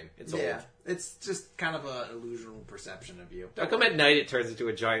frame warping. It's old. It's just kind of an illusional perception of you. How come at night it turns into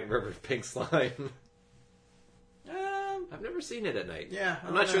a giant river of pink slime? on? I've never seen it at night. Yeah,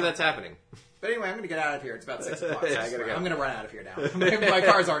 I'm not sure know. that's happening. But anyway, I'm going to get out of here. It's about 6 o'clock. Yeah, I gotta go. I'm going to run out of here now. My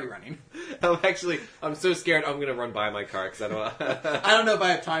car's already running. I'm so scared I'm going to run by my car because I don't. I don't know if I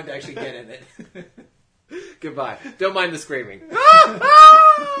have time to actually get in it. Goodbye. Don't mind the screaming.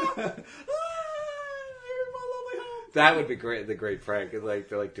 That would be great. The great prank. Like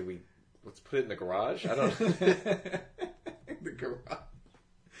they're like, let's put it in the garage? I don't. The garage.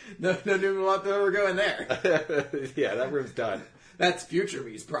 No, we'll have to ever go in there. Yeah, that room's done. That's future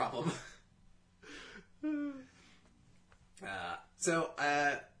me's problem.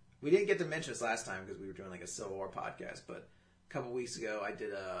 We didn't get to mention this last time because we were doing like a Civil War podcast, but a couple weeks ago I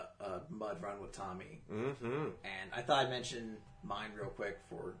did a mud run with Tommy. Mm-hmm. And I thought I'd mention mine real quick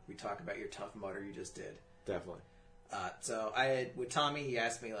before we talk about your Tough Mudder you just did. Definitely. So I had, with Tommy, he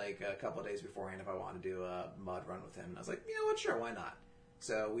asked me like a couple of days beforehand if I wanted to do a mud run with him. And I was like, you know what, sure, why not?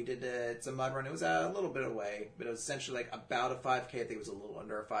 So we did it's a mud run. It was a little bit away, but it was essentially like about a 5K. I think it was a little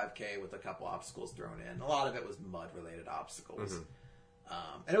under a 5K with a couple obstacles thrown in. A lot of it was mud-related obstacles. Mm-hmm.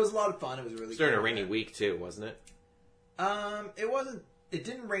 And it was a lot of fun. It was really It's during cool a rainy week too, wasn't it? It wasn't. It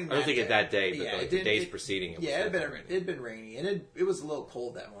didn't rain. I don't think day. it that day, but Yeah, the days preceding it. Yeah, was it'd been rainy, and it was a little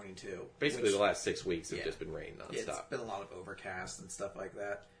cold that morning too. Basically, the last 6 weeks have just been rain nonstop. It's been a lot of overcast and stuff like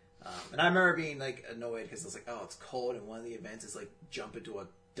that. And I remember being like annoyed because I was like, "Oh, it's cold." And one of the events is like jump into a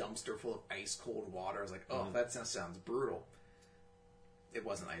dumpster full of ice cold water. I was like, "Oh, that sounds brutal." It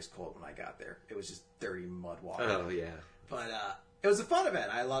wasn't ice cold when I got there. It was just dirty mud water. Oh yeah. But it was a fun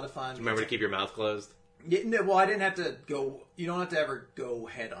event. I had a lot of fun. Do you remember to keep your mouth closed? Yeah, no, well, I didn't have to go. You don't have to ever go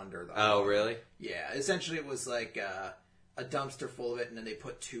head under the. Oh, really? Yeah. Essentially, it was like a dumpster full of it, and then they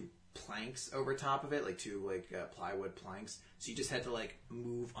put 2 planks over top of it, like 2 plywood planks. So you just had to like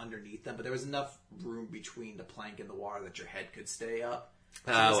move underneath them, but there was enough room between the plank and the water that your head could stay up.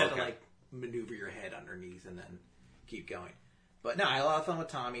 So you just had to like maneuver your head underneath and then keep going. But no, I had a lot of fun with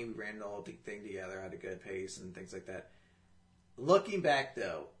Tommy. We ran the whole thing together, had a good pace and things like that. Looking back,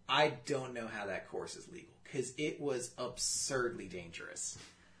 though, I don't know how that course is legal because it was absurdly dangerous.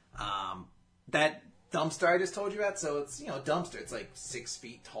 That dumpster I just told you about, so it's, dumpster. It's like 6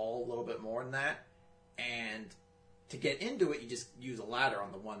 feet tall, a little bit more than that. And to get into it, you just use a ladder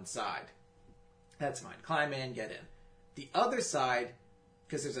on the one side. That's fine. Climb in, get in. The other side,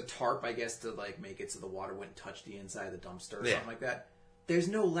 because there's a tarp, I guess, to like make it so the water wouldn't touch the inside of the dumpster or something like that. There's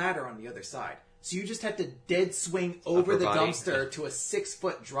no ladder on the other side. So you just have to dead swing over the dumpster to a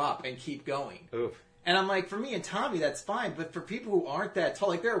 6-foot drop and keep going. Oof. And I'm like, for me and Tommy, that's fine. But for people who aren't that tall,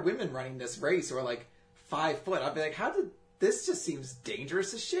 like there are women running this race who are like 5 foot. I'd be like, this just seems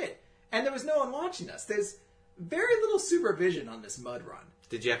dangerous as shit. And there was no one watching us. There's very little supervision on this mud run.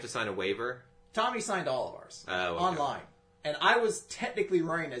 Did you have to sign a waiver? Tommy signed all of ours online. And I was technically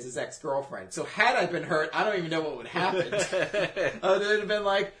running as his ex-girlfriend. So had I been hurt, I don't even know what would happen. It would have been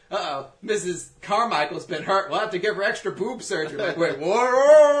like, Mrs. Carmichael's been hurt. We'll have to give her extra boob surgery. Like, wait, whoa!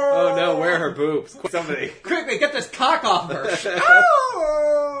 Oh no, where are her boobs? Somebody. Quickly, get this cock off her.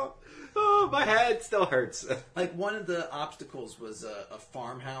 Oh, my head still hurts. Like, one of the obstacles was a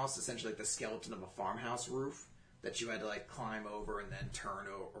farmhouse, essentially like the skeleton of a farmhouse roof that you had to like climb over and then turn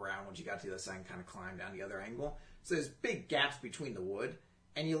around once you got to the other side and kind of climb down the other angle. So there's big gaps between the wood,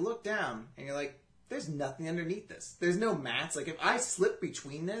 and you look down, and you're like, there's nothing underneath this. There's no mats. Like, if I slip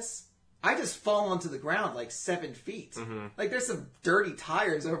between this, I just fall onto the ground like 7 feet. Mm-hmm. Like, there's some dirty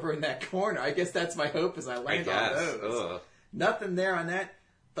tires over in that corner. I guess that's my hope as I land on those. Ugh. Nothing there on that.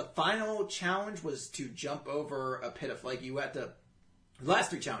 The final challenge was to jump over a pit of, like, you had to... The last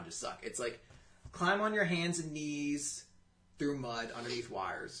 3 challenges suck. It's like, climb on your hands and knees... through mud underneath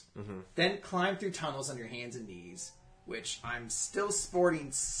wires, then climb through tunnels on your hands and knees, which I'm still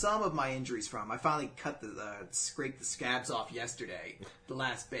sporting some of my injuries from. I finally scraped the scabs off yesterday, the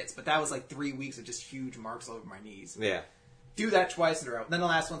last bits, but that was like 3 weeks of just huge marks all over my knees. Yeah. Do that twice in a row. Then the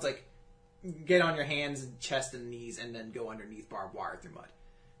last one's like, get on your hands and chest and knees and then go underneath barbed wire through mud.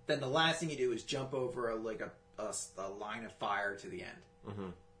 Then the last thing you do is jump over a line of fire to the end. Mm-hmm.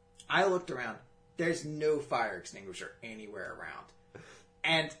 I looked around. There's no fire extinguisher anywhere around.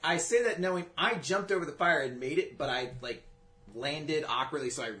 And I say that knowing I jumped over the fire and made it, but I, like, landed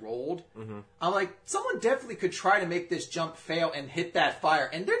awkwardly, so I rolled. Mm-hmm. I'm like, someone definitely could try to make this jump fail and hit that fire.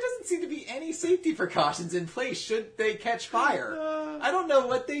 And there doesn't seem to be any safety precautions in place should they catch fire. I don't know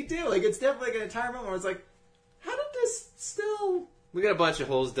what they do. Like, it's definitely like an entire moment where it's like, how did this still... We got a bunch of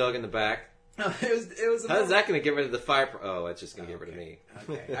holes dug in the back. No, it was How's that going to get rid of the fire... Oh, it's just going to get rid of me.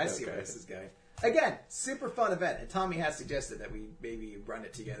 Okay, I see where this is going. Again, super fun event. And Tommy has suggested that we maybe run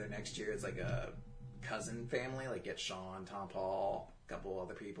it together next year. It's like a cousin family, like get Sean, Tom Paul, a couple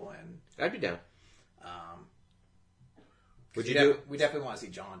other people in. I'd be down. Would you do? We definitely want to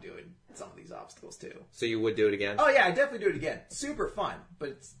see John doing some of these obstacles too. So you would do it again? Oh yeah, I definitely do it again. Super fun, but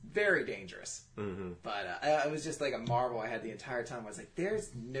it's very dangerous. Mm-hmm. But it was just like a marvel I had the entire time. I was like,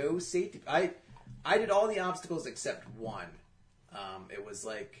 "There's no safety." I did all the obstacles except one. It was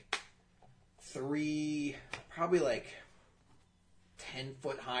like 3, probably like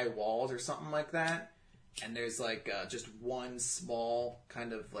 10-foot high walls or something like that, and there's like just one small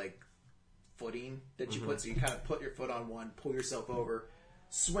kind of like footing that you put, so you kind of put your foot on one, pull yourself over,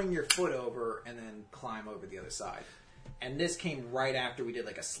 swing your foot over, and then climb over the other side. And this came right after we did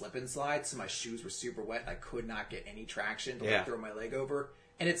like a slip and slide, so my shoes were super wet. I could not get any traction to like throw my leg over,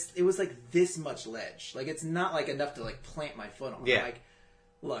 and it was like this much ledge. Like it's not like enough to like plant my foot on. Yeah. Like,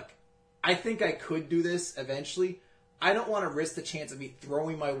 look, I think I could do this eventually. I don't want to risk the chance of me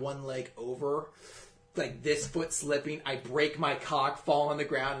throwing my one leg over, like this foot slipping, I break my cock, fall on the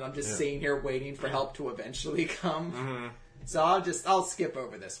ground, and I'm just sitting here waiting for help to eventually come. Mm-hmm. So I'll skip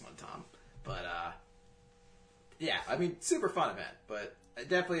over this one, Tom. But yeah, I mean, super fun event, but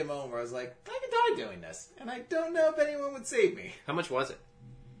definitely a moment where I was like, I could die doing this, and I don't know if anyone would save me. How much was it?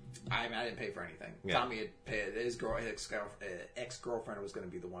 I didn't pay for anything. Yeah. Tommy had paid. His ex-girlfriend was going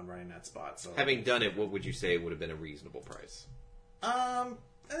to be the one running that spot. So Having done it, what would you say would have been a reasonable price? I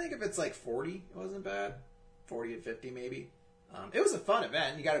think if it's like 40, it wasn't bad. 40 to 50 maybe. It was a fun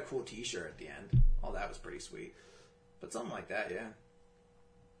event. You got a cool t-shirt at the end. All that was pretty sweet. But something like that, yeah.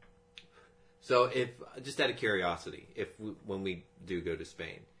 So if, just out of curiosity, when we do go to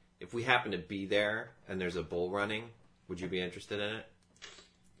Spain, if we happen to be there and there's a bull running, would you be interested in it?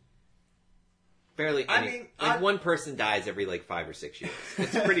 Barely any. One person dies every like 5 or 6 years.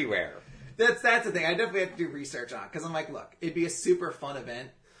 It's pretty rare. That's the thing. I definitely have to do research on it. Because I'm like, look, it'd be a super fun event.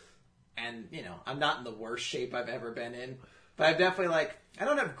 And, I'm not in the worst shape I've ever been in. But I'm definitely like, I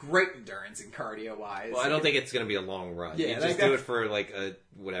don't have great endurance and cardio-wise. Well, I don't think it's going to be a long run. Yeah, you just do it for like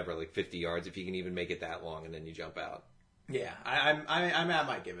like 50 yards, if you can even make it that long, and then you jump out. Yeah, I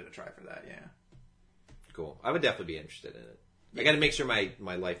might give it a try for that, yeah. Cool. I would definitely be interested in it. I got to make sure my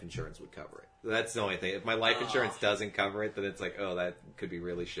life insurance would cover it. That's the only thing. If my life insurance doesn't cover it, then it's like, oh, that could be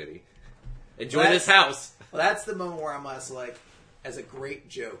really shitty. Enjoy this house. Well, that's the moment where I'm just like, as a great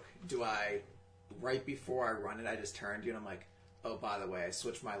joke, right before I run it, I just turn to you and I'm like, oh, by the way, I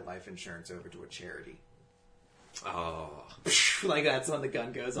switched my life insurance over to a charity. Oh. Like that's when the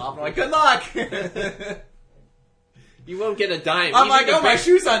gun goes off. I'm like, good luck! You won't get a dime. I'm like, oh, my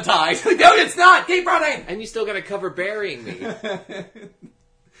shoe's untied. Like, no, it's not! Keep running! And you still got to cover burying me.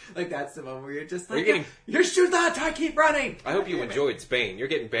 Like, that's the moment where you're just like, your shoe's not untied, keep running! I hope you enjoyed Spain. You're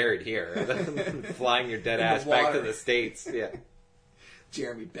getting buried here. Flying your dead ass back to the States. Yeah.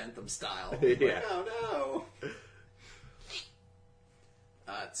 Jeremy Bentham style. Yeah. Like, oh,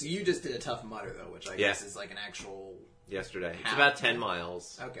 no. So you just did a Tough Mudder, though, which I guess is like an actual... Yesterday. It's about 10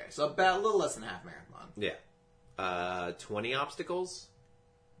 miles. Okay, so about a little less than half marathon. Yeah. 20 obstacles.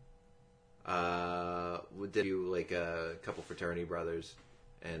 We did like a couple fraternity brothers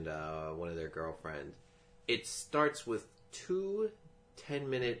and one of their girlfriend. It starts with 2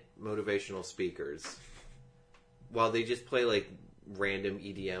 10-minute motivational speakers while they just play like random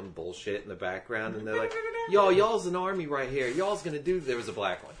EDM bullshit in the background, and they're like, y'all's an army right here. Y'all's gonna do... There was a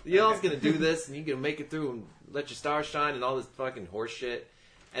black one. Y'all's gonna do this, and you're gonna make it through and let your stars shine and all this fucking horse shit.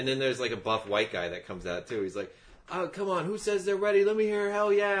 And then there's like a buff white guy that comes out too. He's like, oh, come on, who says they're ready? Let me hear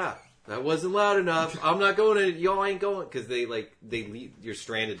hell yeah. That wasn't loud enough. I'm not going in. Y'all ain't going. Because they leave, you're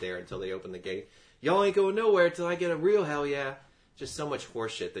stranded there until they open the gate. Y'all ain't going nowhere until I get a real hell yeah. Just so much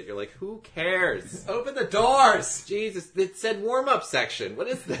horseshit that you're like, who cares? Open the doors! Jesus, it said warm-up section. What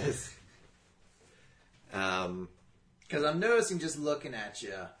is this? Because I'm noticing just looking at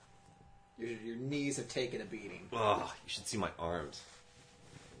you, your knees have taken a beating. Oh, you should see my arms.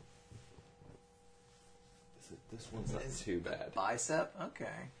 This one's not too bad. Bicep? Okay.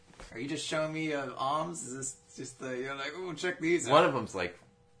 Are you just showing me arms? Is this just you're like, oh, check these out? One of them's like,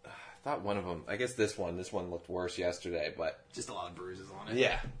 I thought one of them, I guess this one looked worse yesterday, but... Just a lot of bruises on it.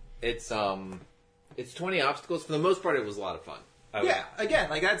 Yeah. It's 20 obstacles. For the most part, it was a lot of fun. Again,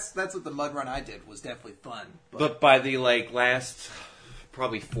 like that's what the mud run I did was definitely fun. But by the last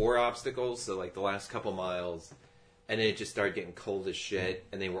probably 4 obstacles, so like the last couple miles, and then it just started getting cold as shit,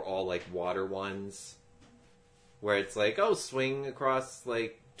 and they were all like water ones, where it's like, oh, swing across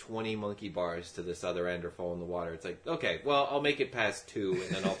like 20 monkey bars to this other end or fall in the water. It's like, okay, well, I'll make it past 2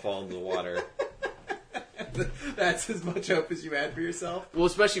 and then I'll fall into the water. That's as much hope as you had for yourself? Well,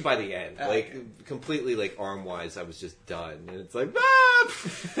 especially by the end. Completely, arm-wise, I was just done. And it's like,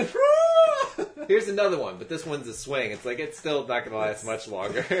 here's another one, but this one's a swing. It's like, it's still not going to last much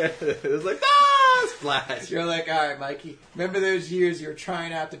longer. It was like, Splash. You're like, all right, Mikey. Remember those years you were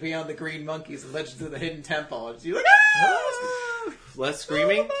trying out to be on the Green Monkeys and Legends of the Hidden Temple? And you're like, ah! Less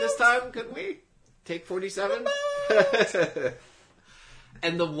screaming this time, couldn't we? Take 47?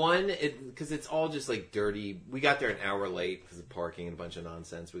 And the one, because it's all just like dirty. We got there an hour late because of parking and a bunch of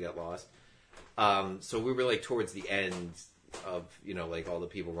nonsense. We got lost. So we were like towards the end of, like all the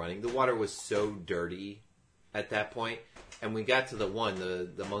people running. The water was so dirty at that point. And we got to the one,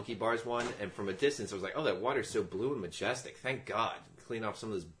 the monkey bars one. And from a distance, I was like, oh, that water's so blue and majestic. Thank God. Clean off some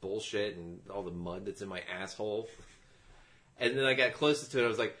of this bullshit and all the mud that's in my asshole. And then I got closest to it. I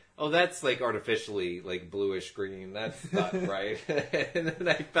was like, oh, that's like artificially like bluish green. That's not right. And then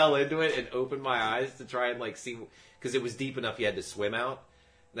I fell into it and opened my eyes to try and like see, because it was deep enough you had to swim out.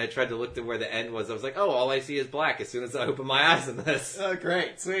 And I tried to look to where the end was. I was like, oh, all I see is black as soon as I open my eyes in this. Oh,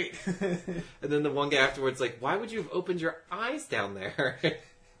 great. Sweet. And then the one guy afterwards like, why would you have opened your eyes down there?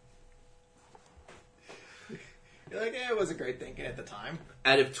 You're like, yeah, it wasn't great thinking at the time.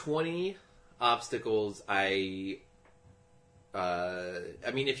 Out of 20 obstacles, I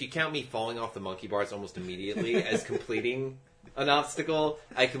mean, if you count me falling off the monkey bars almost immediately as completing an obstacle,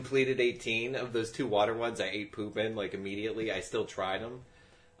 I completed 18 of those 2 water ones. I ate poop in like immediately. I still tried them.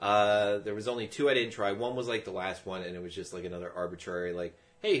 There was only 2 I didn't try. One was like the last one, and it was just like another arbitrary, like,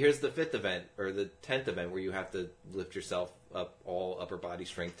 hey, here's the 5th event or the 10th event where you have to lift yourself up all upper body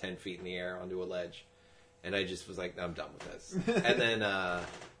strength 10 feet in the air onto a ledge. And I just was like, I'm done with this. And then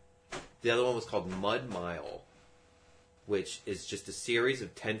the other one was called Mud Mile, which is just a series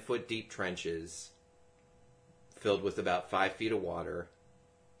of 10-foot deep trenches filled with about 5 feet of water.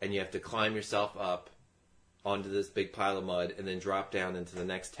 And you have to climb yourself up onto this big pile of mud and then drop down into the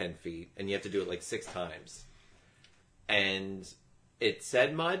next 10 feet. And you have to do it like 6 times. And it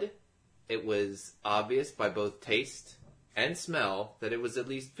said mud. It was obvious by both taste and smell that it was at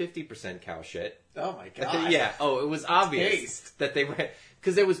least 50% cow shit. Oh my god. Yeah. Oh, it was obvious Taste. that they ran,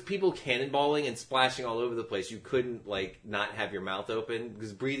 because there was people cannonballing and splashing all over the place. You couldn't like not have your mouth open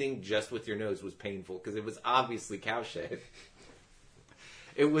because breathing just with your nose was painful because it was obviously cow shit.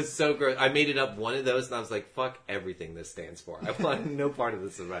 It was so gross. I made it up one of those and I was like, fuck everything this stands for. I want no part of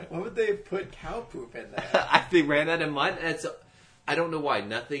this event. Why would they put cow poop in there? They ran out of mud. And I don't know why.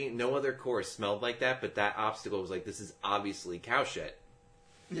 No other course smelled like that, but that obstacle was like, this is obviously cow shit.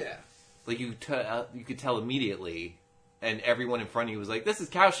 Yeah. Like, you could tell immediately, and everyone in front of you was like, this is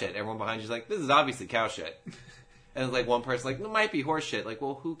cow shit. Everyone behind you was like, this is obviously cow shit. And it's like one person like, it might be horse shit. Like,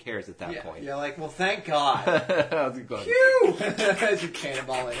 well, who cares at that point? You're like, well, thank God. Phew! As you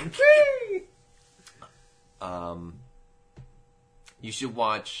cannonball in. You should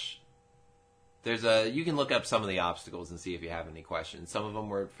watch... You can look up some of the obstacles and see if you have any questions. Some of them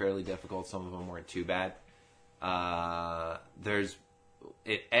were fairly difficult. Some of them weren't too bad.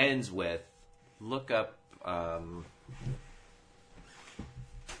 It ends with, look up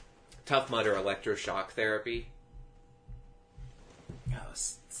Tough Mudder electroshock therapy. Oh,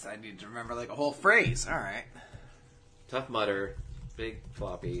 I need to remember like a whole phrase. All right. Tough Mudder, big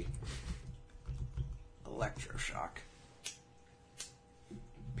floppy. Electroshock.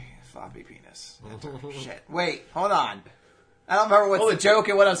 Floppy penis. Shit. Wait, hold on. I don't remember what's the joke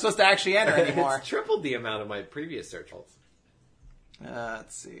and what I'm supposed to actually enter anymore. It's tripled the amount of my previous search results.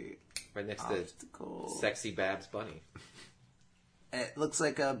 Let's see. Right next Obstacle. to Sexy Babs Bunny. It looks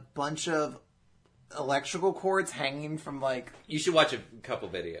like a bunch of electrical cords hanging from like... You should watch a couple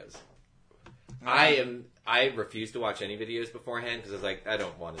videos. I refuse to watch any videos beforehand because I was like, I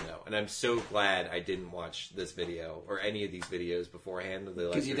don't want to know. And I'm so glad I didn't watch this video or any of these videos beforehand.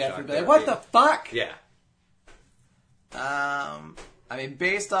 Because you definitely be like, what the fuck? Yeah. I mean,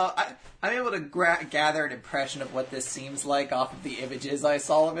 based off... I'm able to gather an impression of what this seems like off of the images I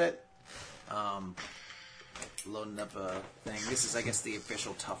saw of it. Loading up a thing. This is, I guess, the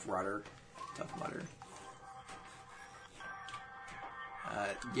official Tough Mudder.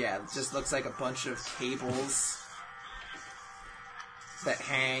 Yeah, it just looks like a bunch of cables that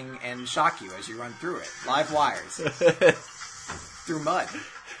hang and shock you as you run through it. Live wires. Through mud.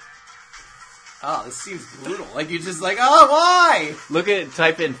 Oh, this seems brutal. Like, you're just like, oh, why?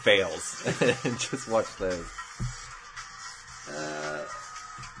 Type in fails. And just watch those.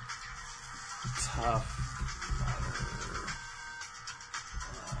 Tough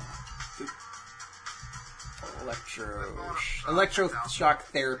electroshock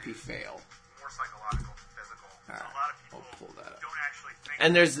therapy fail. More psychological than physical. All right, A lot of people we'll pull that up. don't actually think.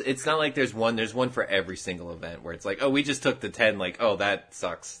 And it's not like there's one for every single event where it's like, oh, we just took the 10, like, oh, that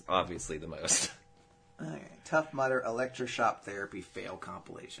sucks, obviously, the most. Okay. Tough Mudder electroshock therapy fail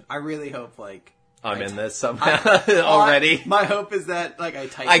compilation. I really hope, like... I'm in this somehow already. My hope is that like I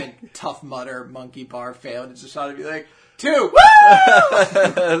type in Tough Mudder Monkey Bar fail, and it's just trying to be like 2. Woo!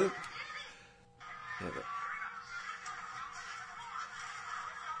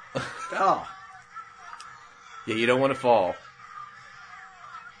 Oh. Yeah, you don't want to fall.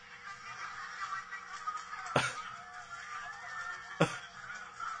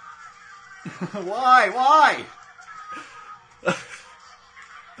 Why?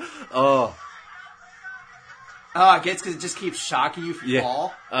 Oh. Oh, I guess because it just keeps shocking you if you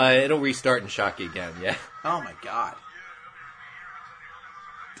fall? It'll restart and shock you again, yeah. Oh my god.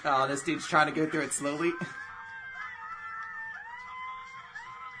 Oh, this dude's trying to go through it slowly.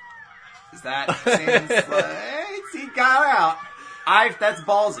 Is that seems like he got out. That's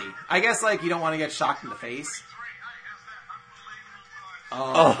ballsy. I guess like you don't want to get shocked in the face.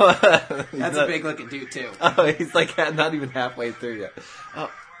 Oh, that's a big looking dude too. Oh, he's like not even halfway through yet.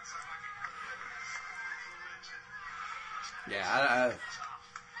 Oh. Yeah,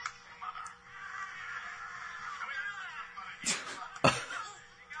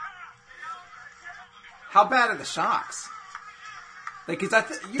 How bad are the shocks? Like,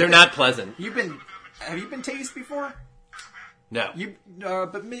 they're not pleasant. Have you been tased before? No.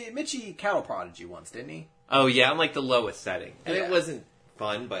 But Mitchie cattle prodded you once, didn't he? Oh yeah, I'm like the lowest setting, and Yeah. it wasn't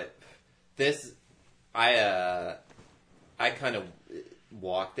fun. But this, I kind of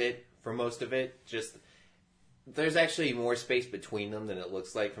walked it for most of it. Just there's actually more space between them than it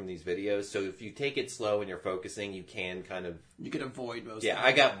looks like from these videos. So if you take it slow and you're focusing, you can kind of avoid most. Yeah,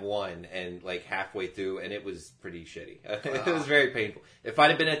 I got one and like halfway through, and it was pretty shitty. It was very painful. If I'd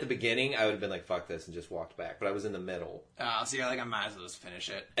have been at the beginning, I would have been like, "Fuck this," and just walked back. But I was in the middle. So you're like, I might as well just finish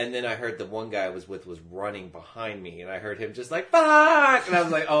it. And then I heard the one guy I was with was running behind me, and I heard him just like, "Fuck!" And I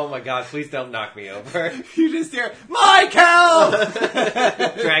was like, "Oh my god, please don't knock me over." You just hear, Michael!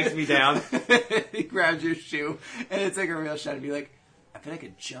 Drags me down. He grabs your shoe, and it's like a real shot. And be like, I bet I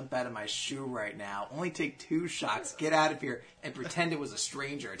could jump out of my shoe right now. Only take 2 shots, get out of here, and pretend it was a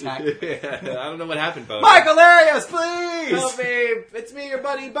stranger attacking me. Yeah, I don't know what happened, Boner. Michael Larios, please! Help me! It's me, your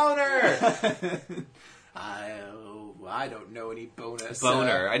buddy, Boner! I don't know any bonus.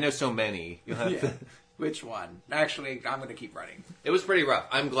 Boner. I know so many. You'll have to... Which one? Actually, I'm going to keep running. It was pretty rough.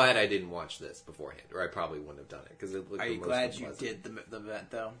 I'm glad I didn't watch this beforehand, or I probably wouldn't have done it. Because it looked Are you glad you did the event,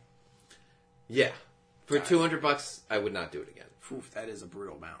 though? Yeah. For $200, I would not do it again. Oof, that is a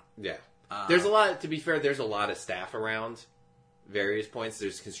brutal amount. Yeah. There's a lot, to be fair, there's a lot of staff around various points.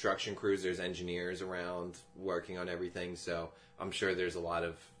 There's construction crews, there's engineers around working on everything, so I'm sure there's a lot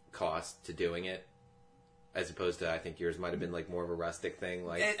of cost to doing it. As opposed to, I think yours might have been like more of a rustic thing.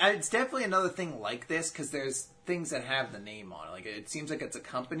 Like it's definitely another thing like this, because there's things that have the name on it. Like, it seems like it's a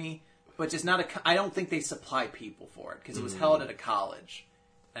company, but just not I don't think they supply people for it, because it was held at a college.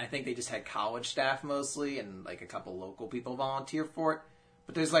 And I think they just had college staff mostly, and like a couple local people volunteer for it.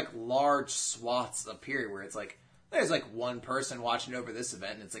 But there's like large swaths of period where it's like, there's like one person watching over this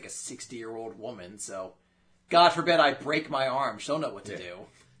event, and it's like a 60-year-old woman. So, God forbid I break my arm, she'll know what to do.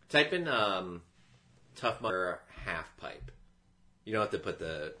 Type in Tough Mudder half pipe. You don't have to put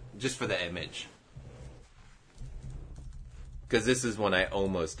just for the image. Because this is one I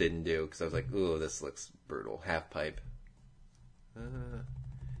almost didn't do, because I was like, ooh, this looks brutal. Half pipe.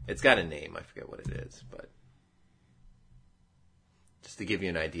 It's got a name. I forget what it is, but just to give you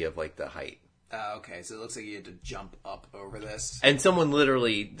an idea of like the height. Okay, so it looks like you had to jump up over this. And someone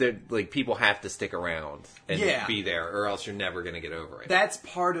literally, like, people have to stick around and Yeah. be there, or else you're never going to get over it. That's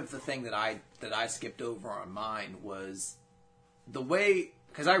part of the thing that I skipped over on mine was the way,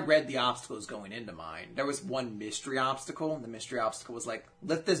 because I read the obstacles going into mine. There was one mystery obstacle, and the mystery obstacle was like,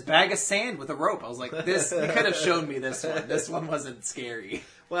 lift this bag of sand with a rope. I was like, this, you could have shown me this one. This one wasn't scary.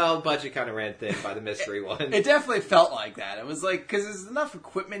 Well, budget kind of ran thin by the mystery one. It definitely felt like that. It was like, because there's enough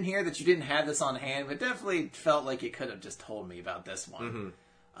equipment here that you didn't have this on hand, but it definitely felt like you could have just told me about this one.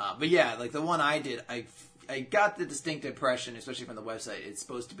 But yeah, like the one I did, I got the distinct impression, especially from the website, it's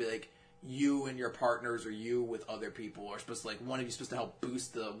supposed to be like you and your partners, or you with other people are supposed to, like, one of you supposed to help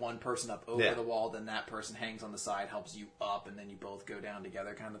boost the one person up over the wall, then that person hangs on the side, helps you up, and then you both go down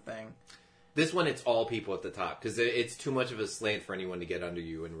together kind of thing. This one, it's all people at the top, because it's too much of a slant for anyone to get under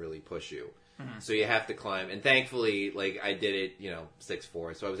you and really push you. So you have to climb. And thankfully, like, I did it,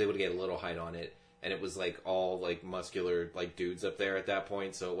 6'4", so I was able to get a little height on it. And it was, like, all, like, muscular, like, dudes up there at that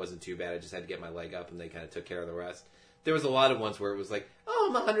point, so it wasn't too bad. I just had to get my leg up, and they kind of took care of the rest. There was a lot of ones where it was like, oh,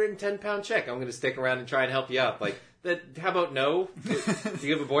 I'm a 110-pound chick. I'm going to stick around and try and help you up. Like, how about no? Do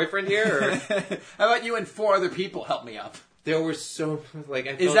you have a boyfriend here? Or? How about you and 4 other people help me up? There were so, like...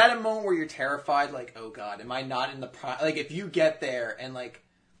 Is that a moment where you're terrified? Like, oh, God, am I not in the... Like, if you get there and, like,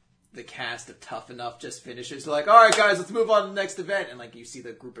 the cast of Tough Enough just finishes. They're like, all right, guys, let's move on to the next event. And, like, you see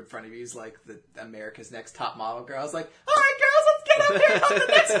the group in front of you is, like, the America's Next Top Model girls. Like, all right, girls, let's get up here and help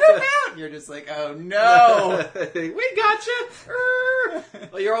the next group out. And you're just like, oh, no. We got you.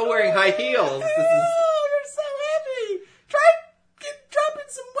 Well, you're all wearing high heels. Oh, you're so heavy. Try dropping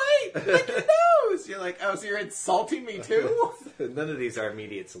some weight. Like your nose. You're like, oh, so you're insulting me, too? None of these are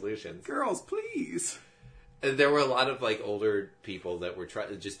immediate solutions. Girls, please. There were a lot of, like, older people that were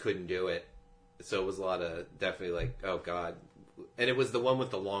just couldn't do it. So it was a lot of definitely like, oh, God. And it was the one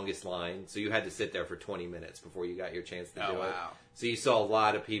with the longest line. So you had to sit there for 20 minutes before you got your chance to do it. Wow. So you saw a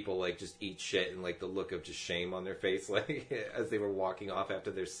lot of people, like, just eat shit and, like, the look of just shame on their face, like, as they were walking off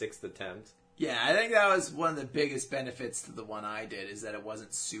after their 6th attempt. Yeah, I think that was one of the biggest benefits to the one I did, is that it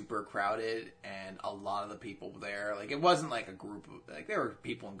wasn't super crowded, and a lot of the people there, like, it wasn't like a group of, like, there were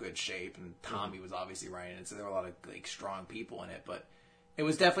people in good shape, and Tommy was obviously running it, so there were a lot of, like, strong people in it, but it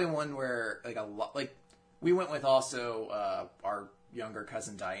was definitely one where, like, a lot, like, we went with also our younger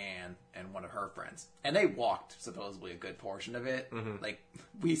cousin Diane and one of her friends, and they walked supposedly a good portion of it. Mm-hmm. Like,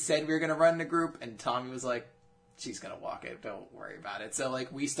 we said we were going to run in a group, and Tommy was like, she's going to walk it. Don't worry about it. So,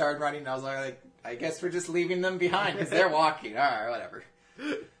 like, we started running, and I was like, I guess we're just leaving them behind because they're walking. All right, whatever.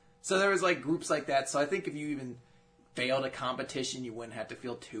 So there was, like, groups like that. So I think if you even failed a competition, you wouldn't have to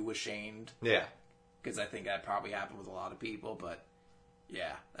feel too ashamed. Yeah. Because I think that probably happened with a lot of people. But,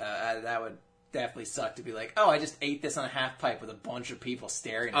 yeah, that would definitely suck to be like, oh, I just ate this on a half pipe with a bunch of people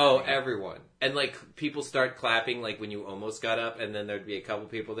staring at me. Oh, everyone. And, like, people start clapping, like, when you almost got up, and then there'd be a couple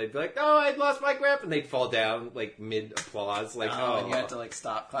people, they'd be like, oh, I lost my grip, and they'd fall down, like, mid-applause. Like, and you had to, like,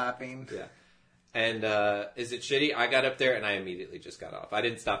 stop clapping. Yeah. And, is it shitty? I got up there, and I immediately just got off. I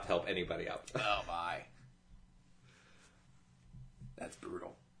didn't stop to help anybody up. Oh, my. That's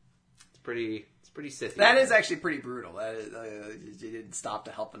brutal. It's pretty sissy. That is actually pretty brutal. That is, you didn't stop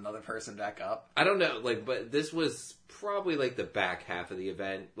to help another person back up. I don't know, like, but this was probably, like, the back half of the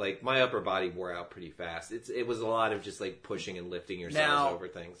event. Like, my upper body wore out pretty fast. It was a lot of just, like, pushing and lifting yourselves over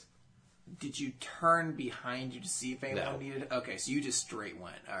things. Did you turn behind you to see if anyone No. needed? Okay, so you just straight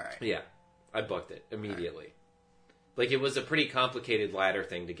went. All right. Yeah, I booked it immediately. Right. Like, it was a pretty complicated ladder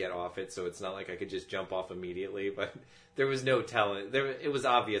thing to get off it, so it's not like I could just jump off immediately, but there was no telling. It was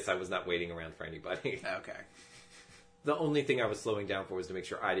obvious I was not waiting around for anybody. Okay. The only thing I was slowing down for was to make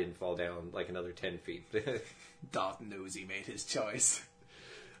sure I didn't fall down like another 10 feet. Doth knows he made his choice.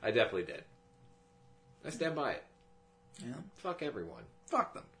 I definitely did. I stand by it. Yeah. Fuck everyone.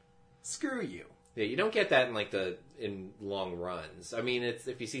 Fuck them. Screw you. Yeah, you don't get that in long runs. I mean, it's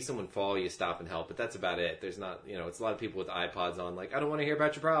if you see someone fall, you stop and help, but that's about it. There's not, it's a lot of people with iPods on, like, I don't want to hear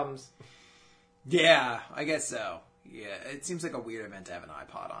about your problems. Yeah, I guess so. Yeah, it seems like a weird event to have an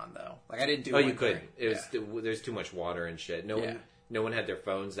iPod on, though. Like, I didn't do. Oh, you could. There's too much water and shit. No one had their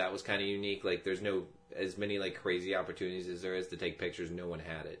phones. That was kind of unique. Like, there's no as many like crazy opportunities as there is to take pictures. No one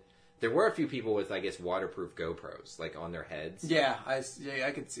had it. There were a few people with, I guess, waterproof GoPros, like, on their heads. Yeah, I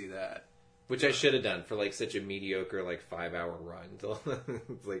could see that. Which I should have done for, like, such a mediocre, like, 5-hour run.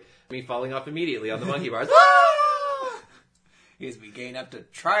 It's like me falling off immediately on the monkey bars. Here's me getting up to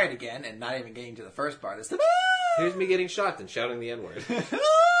try it again and not even getting to the first bar. This time, here's me getting shocked and shouting the N-word.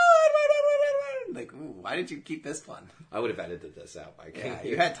 Like, ooh, why did you keep this fun? I would have edited this out, Mike. Yeah,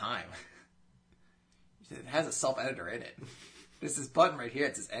 you had time. It has a self-editor in it. There's this button right here.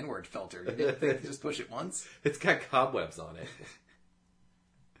 It says N-word filter. You didn't think to just push it once? It's got cobwebs on it.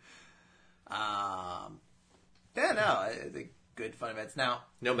 Yeah, no, I think good fun events. Now,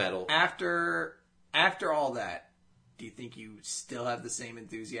 no metal. After all that, do you think you still have the same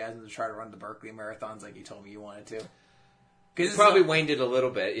enthusiasm to try to run the Berkeley marathons like you told me you wanted to? Because probably waned it a little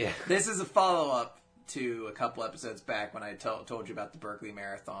bit. Yeah. This is a follow-up to a couple episodes back when I told you about the Berkeley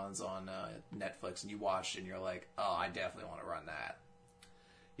marathons on Netflix, and you watched and you're like, oh, I definitely want to run that.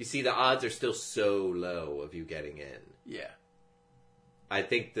 You see, the odds are still so low of you getting in. Yeah. I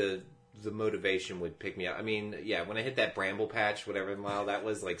think the motivation would pick me up. I mean, yeah, when I hit that bramble patch, whatever mile that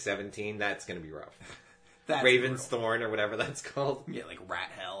was, like 17, that's going to be rough. Raven's Thorn or whatever that's called. Yeah, like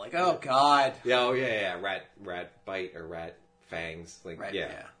rat hell. Like, oh, God. Yeah, oh, yeah. Rat bite or rat fangs. Like,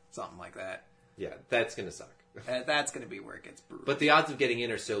 yeah. Something like that. Yeah, that's going to suck. That's going to be where it gets brutal. But the odds of getting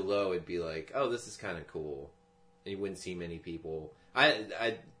in are so low, it'd be like, oh, this is kind of cool. And you wouldn't see many people.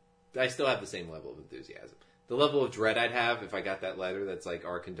 I still have the same level of enthusiasm. The level of dread I'd have if I got that letter that's like,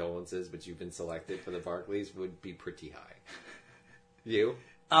 our condolences, but you've been selected for the Barclays would be pretty high. You?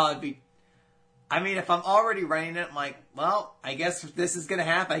 It'd be... I mean, if I'm already running it, I'm like, well, I guess if this is going to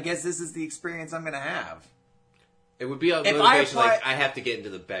happen, I guess this is the experience I'm going to have. It would be a motivation, like, I have to get into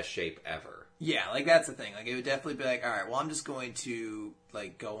the best shape ever. Yeah, like that's the thing. Like it would definitely be like, all right, well, I'm just going to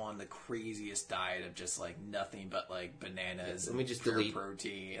like go on the craziest diet of just like nothing but like bananas. Let me just pure delete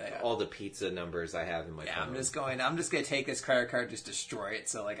protein. all the pizza numbers I have in my phone. I'm just gonna take this credit card, just destroy it.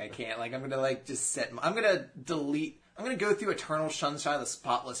 So like I can't. Like I'm gonna like just I'm gonna delete. I'm gonna go through Eternal Sunshine of the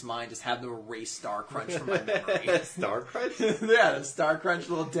Spotless Mind. Just have them erase Star Crunch from my memory. Star Crunch? Yeah, the Star Crunch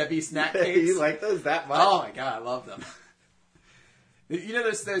little Debbie snack cakes. You like those that much? Oh my god, I love them. You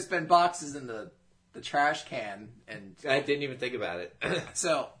know, there's been boxes in the trash can, and I didn't even think about it.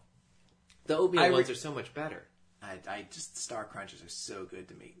 so The oatmeal ones are so much better. I just Star Crunches are so good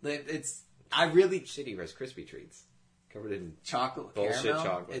to me. I really Shitty Rice Krispie treats covered in chocolate bullshit caramel.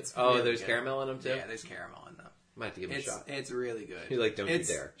 chocolate. It's there's really good. caramel in them too. Yeah, there's caramel in them. Might have to give them a shot. It's really good. You're like, don't you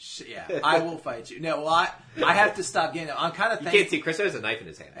dare. Yeah, I will fight you. No, well, I have to stop getting them. I'm kind of You can't see. Chris has a knife in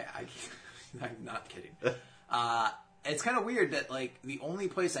his hand. I'm not kidding. It's kind of weird that like the only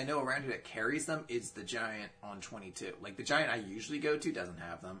place I know around here that carries them is the Giant on 22. Like the Giant I usually go to doesn't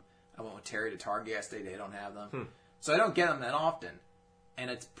have them. I went with Terry to Target yesterday; they don't have them, so I don't get them that often. And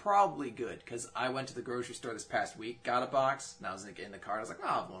it's probably good because I went to the grocery store this past week, got a box, and I was in the car. I was like, "Oh,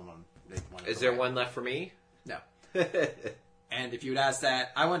 I'll have one." Is there one left for me? No. And if you would ask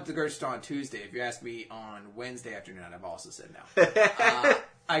that, I went to the grocery store on Tuesday. If you asked me on Wednesday afternoon, I've also said no.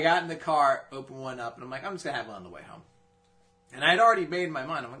 I got in the car, opened one up, and I'm like, I'm just going to have one on the way home. And I had already made in my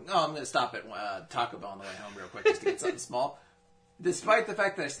mind, I'm like, I'm going to stop at Taco Bell on the way home real quick just to get something small. Despite the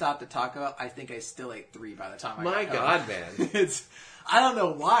fact that I stopped at Taco Bell, I think I still ate 3 by the time I got home. My God, man. I don't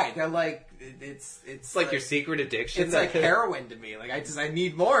know why. They're like, it's like your secret addiction. It's like heroin to me. Like I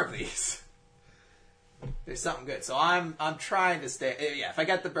need more of these. There's something good. So I'm trying to stay. Yeah, if I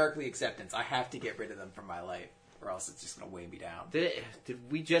got the Berkeley acceptance, I have to get rid of them from my life, or else it's just going to weigh me down. Did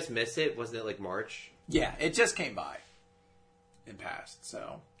we just miss it? Wasn't it like March? Yeah, it just came by and passed.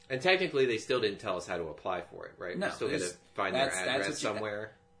 So, and technically, they still didn't tell us how to apply for it, right? No, we still got to find their address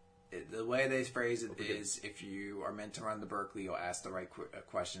somewhere. The way they phrase it is, if you are meant to run the Berkeley, you'll ask the right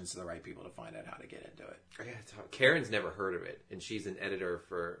questions to the right people to find out how to get into it. I gotta talk. Karen's never heard of it, and she's an editor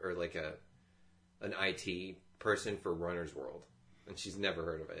or like an IT person for Runner's World, and she's never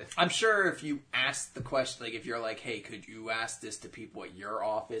heard of it. I'm sure if you ask the question, like if you're like, hey, could you ask this to people at your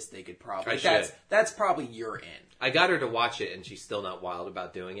office, they could probably. That's probably your end. I got her to watch it, and she's still not wild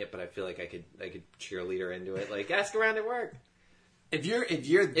about doing it, but I feel like I could cheerlead her into it. Like, ask around at work. If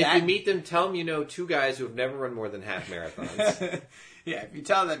you meet them, tell them you know 2 guys who have never run more than half marathons. Yeah, if you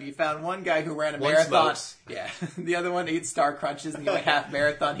tell them you found one guy who ran a marathon, smokes. Yeah, the other one ate Star Crunches, and the only half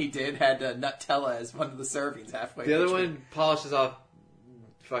marathon he did had Nutella as one of the servings halfway. The other one polishes off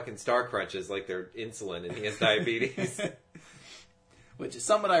fucking Star Crunches like they're insulin, and he has diabetes. Which is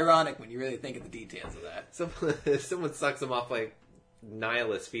somewhat ironic when you really think of the details of that. Someone sucks them off like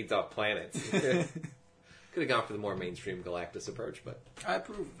Nihilus feeds off planets. Could have gone for the more mainstream Galactus approach, but I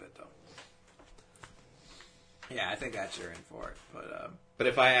approve of it though. Yeah, I think that's your in for it. But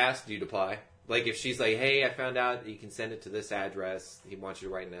if I asked you to apply, like if she's like, "Hey, I found out you can send it to this address. He wants you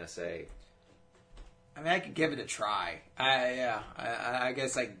to write an essay." I mean, I could give it a try. I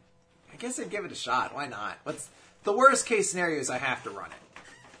guess I'd give it a shot. Why not? What's the worst case scenario is I have to run it.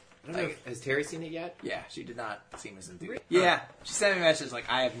 I don't know. Has Terry seen it yet? Yeah, she did not seem as enthusiastic. Yeah, she sent me a message like,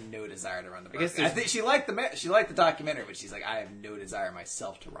 "I have no desire to run the Berkeley." I think she liked the documentary, but she's like, "I have no desire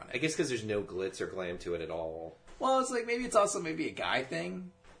myself to run it." I guess because there's no glitz or glam to it at all. Well, it's like maybe it's also a guy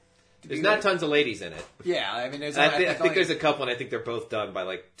thing. There's not tons of ladies in it. Yeah, I mean, there's. I think there's a couple, and I think they're both done by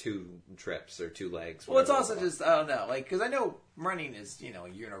like 2 trips or 2 legs. Well, it's also just I don't know, like because I know running is a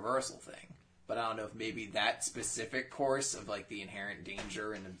universal thing. But I don't know if maybe that specific course of like the inherent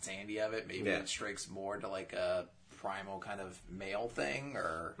danger and insanity of it, maybe it strikes more to like a primal kind of male thing,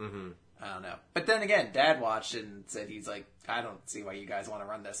 or I don't know. But then again, Dad watched it and said he's like, I don't see why you guys want to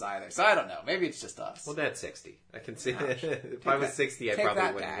run this either. So I don't know. Maybe it's just us. Well, Dad's 60. I can see. If I was 60, I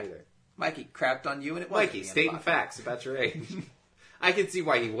probably wouldn't either. Mikey crapped on you, and it was Mikey stating facts about your age. I can see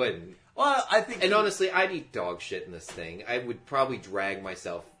why he wouldn't. Well, I think... And honestly, I'd eat dog shit in this thing. I would probably drag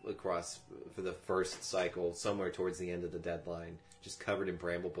myself across for the first cycle somewhere towards the end of the deadline, just covered in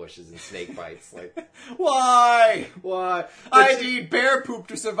bramble bushes and snake bites. Like, why? Why? I'd eat bear poop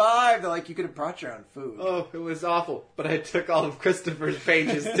to survive. They're like, you could have brought your own food. Oh, it was awful. But I took all of Christopher's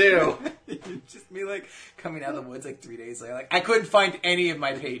pages, too. Just me, like, coming out of the woods, like, 3 days later. Like, I couldn't find any of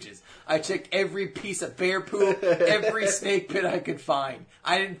my pages. I checked every piece of bear poop, every snake pit I could find.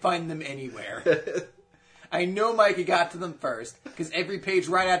 I didn't find them anywhere. I know Mikey got to them first, because every page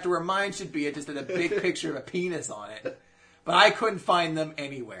right after where mine should be, it just had a big picture of a penis on it. But I couldn't find them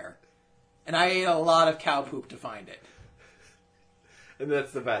anywhere. And I ate a lot of cow poop to find it. And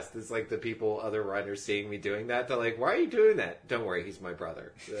that's the best. It's like the people, other runners seeing me doing that. They're like, why are you doing that? Don't worry, he's my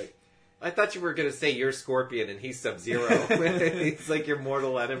brother. Like, I thought you were going to say you're Scorpion and he's Sub-Zero. He's like your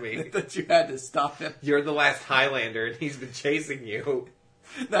mortal enemy. That you had to stop him. You're the last Highlander and he's been chasing you.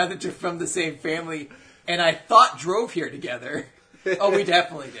 Not that you're from the same family, and I thought drove here together. Oh, we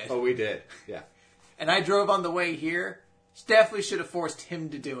definitely did. Oh, we did. Yeah. And I drove on the way here. Definitely should have forced him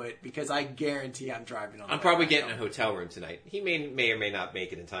to do it, because I guarantee I'm driving on the I'm way probably back getting a home. hotel room tonight. He may or may not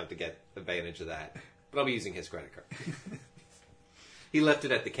make it in time to get advantage of that. But I'll be using his credit card. He left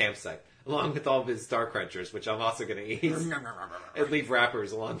it at the campsite, along with all of his Star Crunchers, which I'm also going to eat. And leave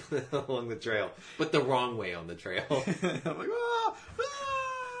wrappers along the trail. But the wrong way on the trail. I'm like,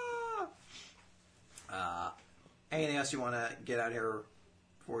 anything else you want to get out here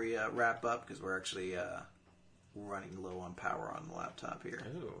before we wrap up? Because we're actually running low on power on the laptop here.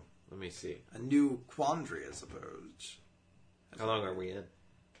 Oh, let me see. A new quandary, I suppose. How long are we in?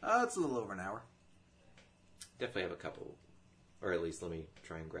 It's a little over an hour. Definitely have a couple. Or at least let me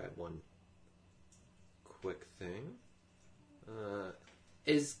try and grab one quick thing.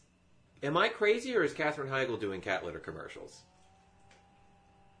 Am I crazy, or is Katherine Heigl doing cat litter commercials?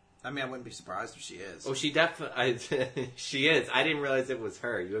 I mean, I wouldn't be surprised if she is. Oh, she definitely... she is. I didn't realize it was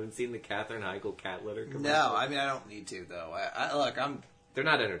her. You haven't seen the Katherine Heigl cat litter commercials? No, I mean, I don't need to, though. Look, They're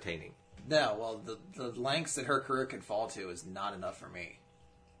not entertaining. No, well, the lengths that her career could fall to is not enough for me.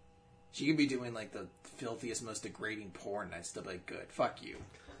 She could be doing, like, the filthiest, most degrading porn, and I'd still be like, good, fuck you.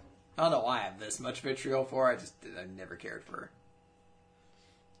 I don't know why I have this much vitriol for her. I never cared for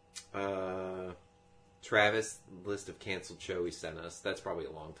her. Travis, list of canceled show he sent us. That's probably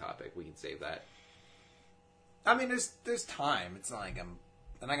a long topic. We can save that. I mean, there's time. It's not like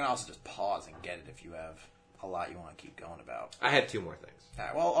and I can also just pause and get it if you have a lot you want to keep going about. I have two more things. All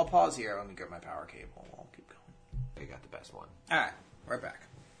right, well, I'll pause here. Let me get my power cable. I'll keep going. I got the best one. All right, right back.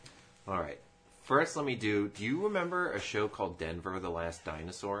 All right. First, let me do you remember a show called Denver the Last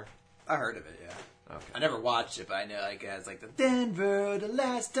Dinosaur? I heard of it, yeah. Okay. I never watched it, but I know like it has like the Denver, the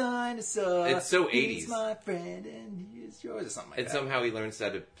last dinosaur. It's so 80s. He's my friend and he is yours, or something like And that. somehow he learns how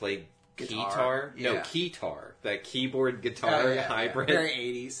to play Guitar. keytar. Yeah. No, keytar. That keyboard guitar hybrid. Yeah. Very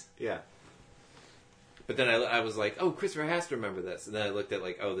 80s. Yeah. But then I was like, oh, Christopher has to remember this. And then I looked at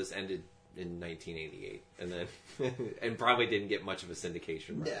like, oh, this ended in 1988. And then, and probably didn't get much of a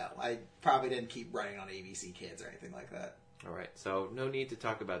syndication run. No, I probably didn't keep running on ABC Kids or anything like that. All right. So no need to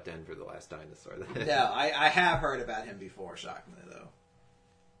talk about Denver the Last Dinosaur. No, I have heard about him before, shockingly, though.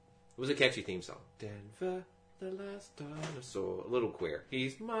 It was a catchy theme song. Denver, the last dinosaur. A little queer.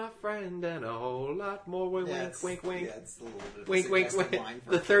 He's my friend and a whole lot more. Wink, wink, wink. Yeah, it's a little bit of Wink, a wink, suggestive wink. line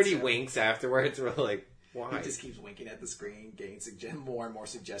for The a 30 kid's show. winks afterwards were like, why? He just keeps winking at the screen, getting more and more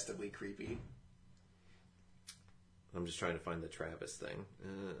suggestively creepy. I'm just trying to find the Travis thing.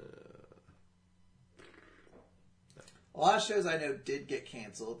 A lot of shows I know did get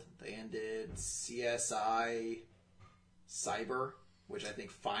canceled. They ended CSI Cyber, which I think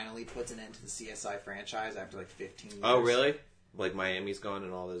finally puts an end to the CSI franchise after like 15 years. Oh, really? Like Miami's gone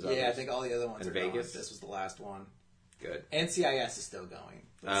and all those others? Yeah, I think all the other ones And are Vegas? gone. This was the last one. Good. NCIS is still going.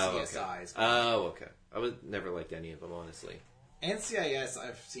 But CSI is going. Oh, okay. I would never liked any of them, honestly. NCIS,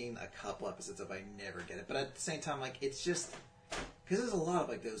 I've seen a couple episodes of. I never get it, but at the same time, like it's just because there's a lot of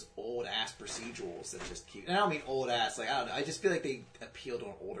like those old ass procedurals that just keep. And I don't mean old ass. Like I don't know. I just feel like they appeal to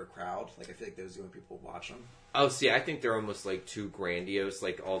an older crowd. Like I feel like those are the only people who watch them. Oh, see, I think they're almost like too grandiose.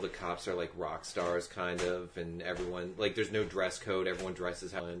 Like all the cops are like rock stars, kind of, and everyone like there's no dress code. Everyone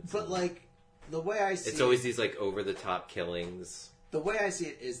dresses how. But like the way I see it's always these like over the top killings. The way I see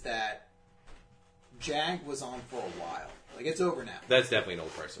it is that Jag was on for a while. Like it's over now. That's definitely an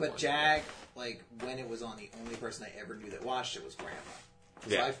old person. But one. Jag, like when it was on, the only person I ever knew that watched it was Grandma.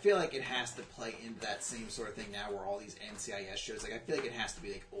 So Yeah. I feel like it has to play into that same sort of thing now, where all these NCIS shows, like I feel like it has to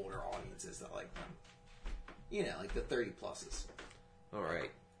be like older audiences that like them. You know, like the 30 pluses. All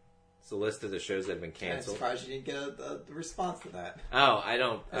right. It's a list of the shows that have been I'm canceled. surprised you didn't get a response to that. Oh, I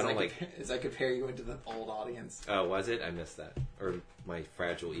don't like. As I compare you into the old audience. Oh, was it? I missed that. Or my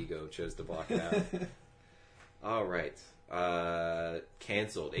fragile ego chose to block it out. All right.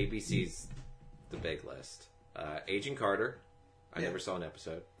 Canceled. ABC's the big list. Agent Carter. I Yeah. never saw an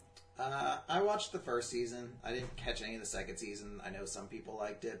episode. I watched the first season. I didn't catch any of the second season. I know some people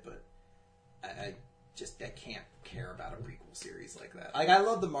liked it, but I can't care about a prequel series like that. Like I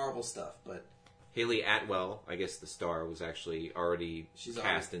love the Marvel stuff, but Haley Atwell, I guess the star, was actually already She's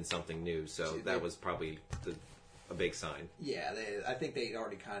cast in something new, so that was probably a big sign. yeah, I think they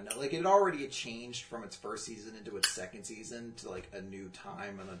already kind of know. Like it already changed from its first season into its second season to like a new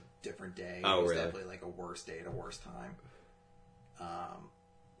time and a different day. Oh, it was really? definitely like a worse day at a worse time.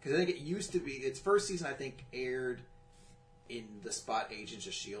 Because I think it used to be, its first season, I think, aired in the spot Agents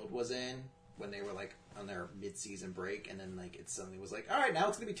of S.H.I.E.L.D. was in, when they were, like, on their mid-season break, and then, like, it suddenly was like, all right, now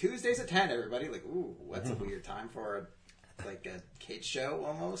it's going to be Tuesdays at 10, everybody. Like, ooh, that's a weird time for, a kid show,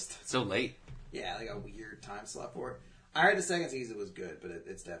 almost. So late. Yeah, like a weird time slot for it. I heard the second season was good, but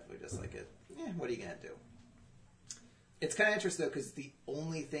it's definitely just like what are you going to do? It's kind of interesting, though, because the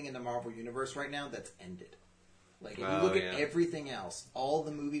only thing in the Marvel Universe right now that's ended. Like, if you look at everything else, all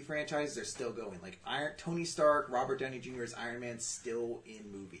the movie franchises are still going. Like, Tony Stark, Robert Downey Jr.'s Iron Man's still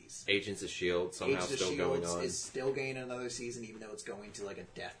in movies. Agents of S.H.I.E.L.D. somehow Agents still of going S.H.I.E.L.D. on. is still getting another season, even though it's going to, like,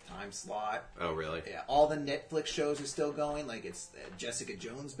 a death time slot. Oh, really? Yeah, all the Netflix shows are still going. Like, it's Jessica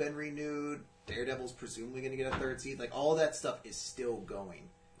Jones been renewed. Daredevil's presumably going to get a third season. Like, all that stuff is still going.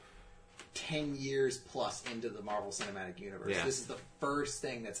 10 years plus into the Marvel Cinematic Universe. Yeah. This is the first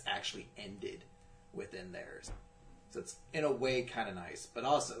thing that's actually ended within theirs. So it's, in a way, kind of nice. But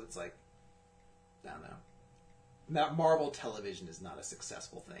also, it's like, I don't know. Marvel television is not a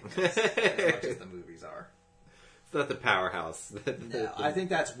successful thing as much as the movies are. It's not the powerhouse. No, I think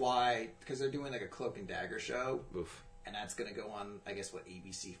that's why, because they're doing like a Cloak and Dagger show. Oof. And that's going to go on, I guess, what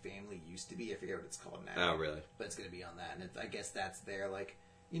ABC Family used to be. I forget what it's called now. Oh, really? But it's going to be on that. And I guess that's their, like,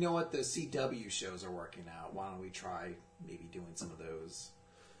 you know what? The CW shows are working out. Why don't we try maybe doing some of those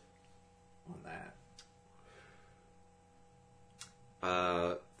on that?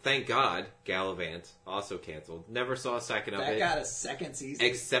 Thank God, Gallivant also canceled. Never saw a second of it. That got a second season?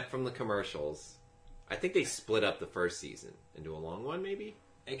 Except from the commercials. I think they split up the first season into a long one, maybe?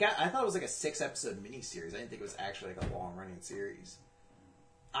 I thought it was like a 6-episode miniseries. I didn't think it was actually like a long-running series.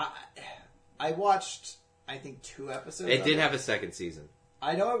 I watched, I think, 2 episodes It of did have a second season.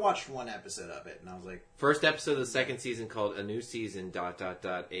 I know I watched 1 episode of it, and I was like... First episode of the second season called A New Season, ...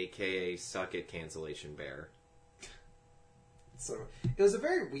 a.k.a. Suck It, Cancellation Bear. So, it was a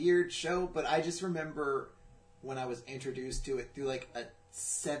very weird show, but I just remember when I was introduced to it through like a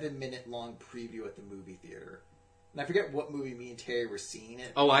 7-minute long preview at the movie theater. And I forget what movie me and Terry were seeing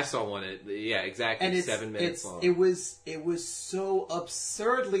it. Oh, I saw one. Yeah, exactly. And 7 minutes long. It was so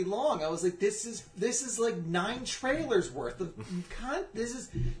absurdly long. I was like, this is like 9 trailers worth of this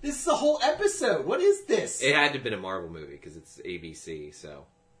is the whole episode. What is this? It had to have been a Marvel movie because it's ABC. So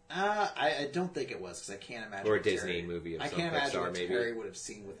I don't think it was, because I can't imagine. Or a Disney movie of I some can't imagine Pixar, what maybe. Terry would have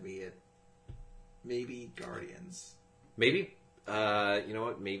seen with me at maybe Guardians. Maybe you know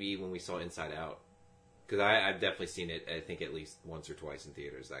what? Maybe when we saw Inside Out. Because I've definitely seen it, I think, at least once or twice in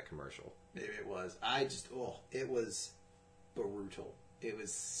theaters, that commercial. Maybe it was. It was brutal. It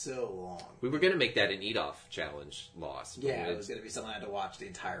was so long. We were going to make that an eat-off challenge loss. Yeah, it was going to be something I had to watch the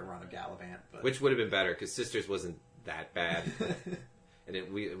entire run of Gallivant. But... Which would have been better, because Sisters wasn't that bad. And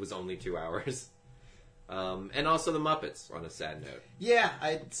it was only 2 hours. And also the Muppets, on a sad note. Yeah,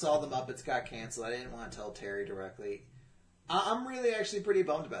 I saw the Muppets got canceled. I didn't want to tell Terry directly. I'm really actually pretty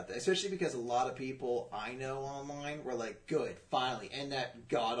bummed about that, especially because a lot of people I know online were like, good, finally, and that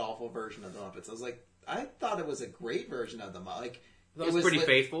god-awful version of the Muppets. I was like, I thought it was a great version of the Muppets. Like, That was pretty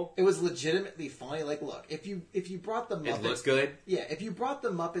faithful. It was legitimately funny. Like, look, if you brought the Muppets... It looked good. Yeah, if you brought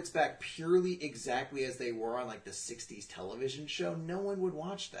the Muppets back purely exactly as they were on, like, the 60s television show, no one would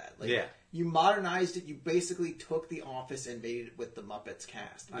watch that. Like, yeah. You modernized it. You basically took The Office and made it with the Muppets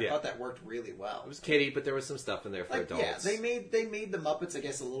cast. I thought that worked really well. It was kiddie, but there was some stuff in there for adults. Yeah, they made the Muppets, I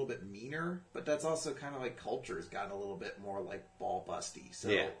guess, a little bit meaner, but that's also kind of like culture's gotten a little bit more like ball busty. So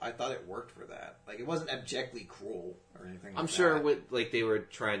I thought it worked for that. Like, it wasn't abjectly cruel or anything like that. I'm sure like they were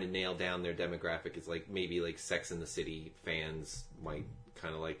trying to nail down their demographic. It's like maybe like Sex and the City fans might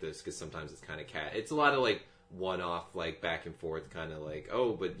kind of like this, because sometimes it's kind of it's a lot of like one-off, like back and forth, kind of like,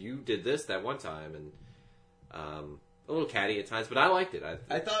 oh, but you did this that one time, and a little catty at times, but I liked it.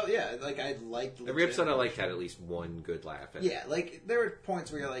 I thought, I liked every episode. I liked had at least one good laugh. Like there were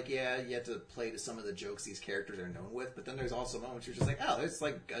points where you're like, you have to play to some of the jokes these characters are known with, but then there's also moments you're just like, oh, there's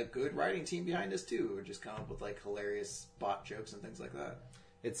like a good writing team behind this too, or just come up with like hilarious spot jokes and things like that.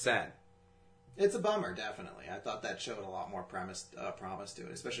 It's sad. It's a bummer, definitely. I thought that showed a lot more promise to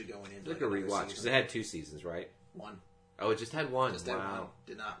it, especially going into it's like a rewatch, because it had 2 seasons, right? 1. Oh, it just had 1. Just had 1.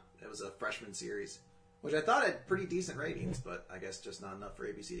 Did not. It was a freshman series, which I thought had pretty decent ratings, but I guess just not enough for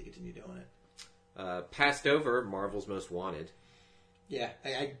ABC to continue doing it. Passed over Marvel's Most Wanted. Yeah,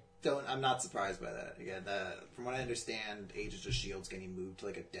 I'm not surprised by that. Again, from what I understand, Agents of S.H.I.E.L.D.'s getting moved to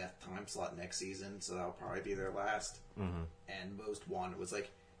like a death time slot next season, so that'll probably be their last. Mm-hmm. And Most Wanted was like,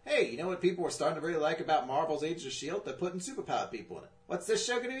 hey, you know what people were starting to really like about Marvel's Agents of S.H.I.E.L.D.? They're putting superpowered people in it. What's this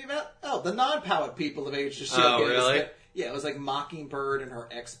show going to be about? Oh, the non-powered people of Agents of S.H.I.E.L.D. Oh, really? Yeah, it was like Mockingbird and her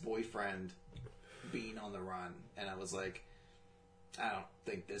ex-boyfriend being on the run. And I was like, I don't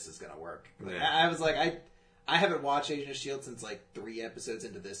think this is gonna work. Like, Yeah. I was like, I haven't watched Agent of S.H.I.E.L.D. since like 3 episodes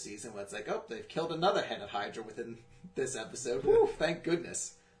into this season, where it's like, oh, they've killed another head of Hydra within this episode. Whew, thank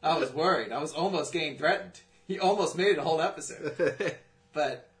goodness. I was worried. I was almost getting threatened. He almost made it a whole episode.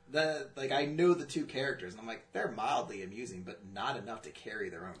 But I know the 2 characters, and I'm like, they're mildly amusing, but not enough to carry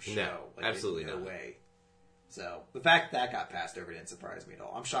their own show. No, Like, absolutely in no not. way. So the fact that got passed over didn't surprise me at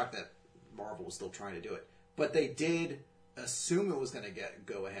all. I'm shocked that Marvel was still trying to do it, but they did assume it was going to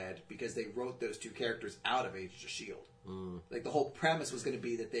go ahead because they wrote those 2 characters out of Agents of S.H.I.E.L.D. Like, the whole premise was going to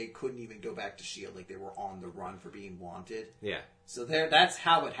be that they couldn't even go back to S.H.I.E.L.D. Like, they were on the run for being wanted. Yeah. So that's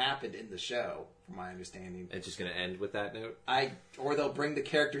how it happened in the show, from my understanding. It's just going to end with that note? Or they'll bring the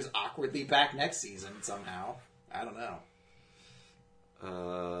characters awkwardly back next season somehow. I don't know.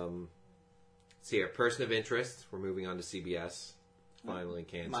 So yeah, Person of Interest. We're moving on to CBS. Finally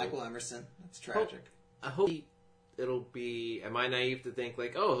canceled. Michael Emerson. That's tragic. I hope it'll be... Am I naive to think,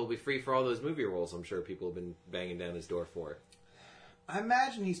 like, oh, he'll be free for all those movie roles I'm sure people have been banging down his door for? I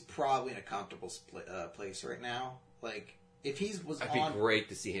imagine he's probably in a comfortable place right now. Like, if he was It'd be great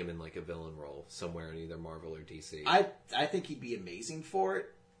to see him in, like, a villain role somewhere in either Marvel or DC. I think he'd be amazing for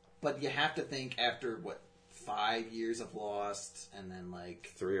it, but you have to think after, 5 years of Lost, and then,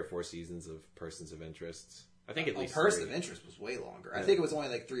 like... 3 or 4 seasons of Persons of Interest. I think at least Person 3. of Interest was way longer. Yeah. I think it was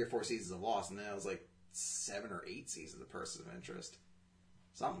only, 3 or 4 seasons of Lost, and then it was, 7 or 8 seasons of Person of Interest.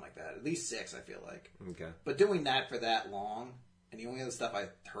 Something like that. At least 6, I feel like. Okay. But doing that for that long, and the only other stuff I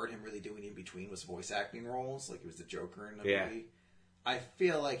heard him really doing in between was voice acting roles, like he was the Joker in the movie. I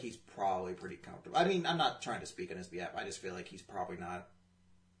feel like he's probably pretty comfortable. I mean, I'm not trying to speak on his behalf. I just feel like he's probably not...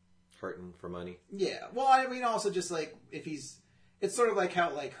 Hurting for money. Yeah. Well, I mean, also just, if he's... It's sort of like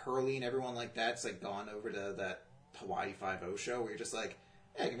how, Hurley and everyone like that's, gone over to that Hawaii Five-0 show where you're just like,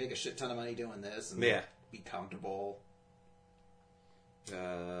 yeah, I can make a shit ton of money doing this and be comfortable.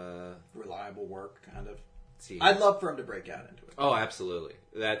 Reliable work, kind of. See. I'd love for him to break out into it. Oh, absolutely.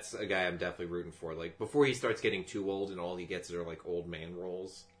 That's a guy I'm definitely rooting for. Like, before he starts getting too old and all he gets are, old man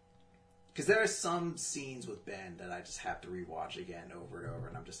roles. Because there are some scenes with Ben that I just have to rewatch again over and over,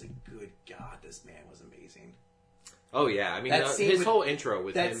 and I'm just like, good God, this man was amazing. Oh, yeah. I mean, his whole intro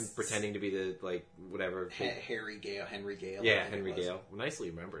with him pretending to be the, whatever. Henry Gale. Yeah, Henry Gale. Nicely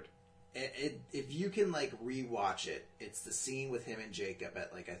remembered. If you can, rewatch it, it's the scene with him and Jacob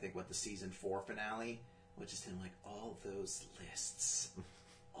at, I think, the season 4 finale, which is him, all those lists.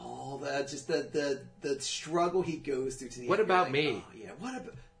 All the, just the struggle he goes through to the What end. about me? Oh, yeah, what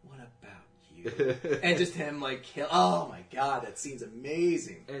about you? And just him, kill. Oh, my God, that scene's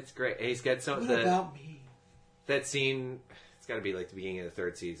amazing. It's great. And he's got some... What about me? That scene, it's got to be the beginning of the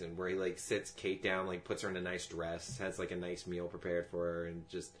 3rd season, where he sits Kate down, puts her in a nice dress, has a nice meal prepared for her, and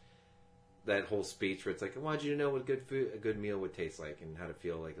just that whole speech where it's I wanted you to know what a good meal would taste like and how to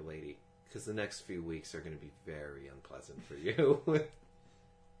feel like a lady, because the next few weeks are going to be very unpleasant for you.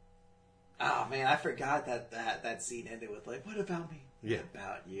 Oh man, I forgot that scene ended with what about me? Yeah. What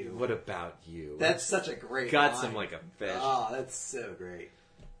about you? What about you? That's such a great got line. some a fish. Oh, that's so great.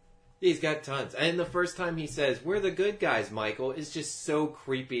 He's got tons. And the first time he says, "We're the good guys, Michael," is just so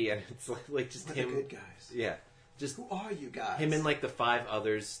creepy, and it's just We're him. the good guys. Yeah. Just who are you guys? Him and the 5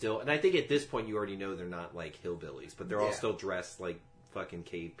 others still. And I think at this point you already know they're not hillbillies, but they're all still dressed like fucking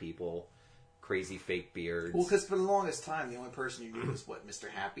cave people. Crazy fake beards. Well, because for the longest time, the only person you knew was Mr.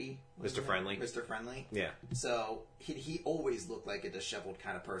 Happy? Mr. Friendly. Mr. Friendly? Yeah. So he always looked like a disheveled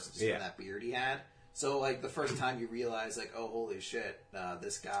kind of person just from that beard he had. So, the first time you realize, oh, holy shit,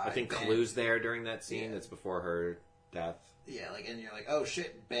 this guy... I think Ben, Clue's there during that scene. That's before her death. Yeah, and you're like, oh,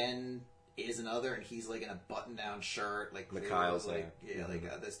 shit, Ben is another, and he's, in a button-down shirt. Mikhail's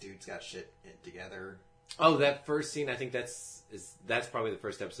this dude's got shit together. Oh, that first scene, I think that's probably the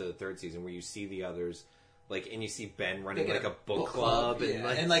first episode of the 3rd season, where you see the others... and you see Ben running a book club.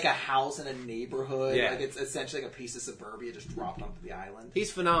 And a house in a neighborhood. Yeah. It's essentially a piece of suburbia just dropped onto the island.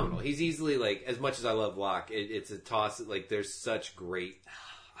 He's phenomenal. He's easily, as much as I love Locke, it's a toss. There's such great...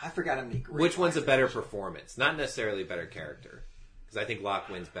 I forgot how many great... Which one's a better performance? Not necessarily a better character. Because I think Locke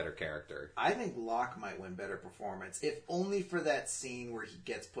wins better character. I think Locke might win better performance, if only for that scene where he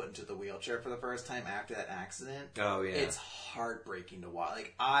gets put into the wheelchair for the first time after that accident. Oh, yeah. It's heartbreaking to watch.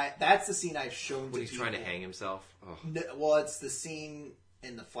 That's the scene I've shown to people. When he's trying to hang himself? Oh. No, well, it's the scene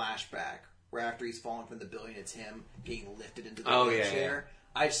in the flashback where after he's fallen from the building, it's him being lifted into the wheelchair.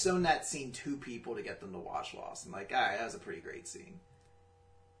 Yeah. I've shown that scene to people to get them to watch Lost. I'm like, all right, that was a pretty great scene.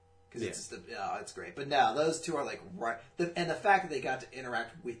 Because it's just, it's great. But now those two are like right, and the fact that they got to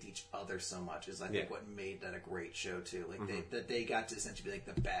interact with each other so much is I think what made that a great show too. Like they got to essentially be like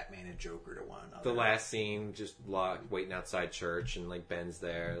the Batman and Joker to one another. The last scene, just waiting outside church, and like Ben's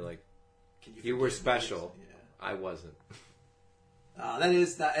there, like you were special. Yeah. I wasn't. That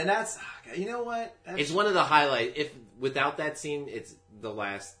is that, and that's you know what? It's one of the highlights. If without that scene, it's the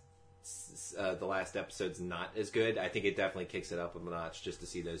last episode's not as good. I think it definitely kicks it up a notch just to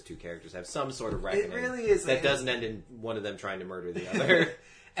see those two characters have some sort of reckoning. It really is. That doesn't end in one of them trying to murder the other.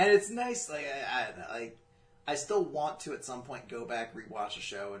 And it's nice. Like I don't know. Like I still want to at some point go back, rewatch the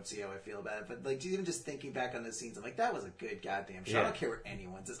show, and see how I feel about it. But like even just thinking back on those scenes, I'm like, that was a good goddamn show. I don't care what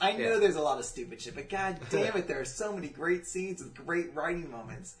anyone says. I know there's a lot of stupid shit, but god damn it, there are so many great scenes with great writing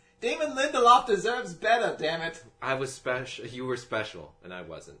moments. Damon Lindelof deserves better. Damn it. I was special. You were special, and I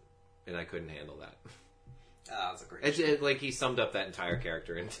wasn't. And I couldn't handle that. That's a great like, he summed up that entire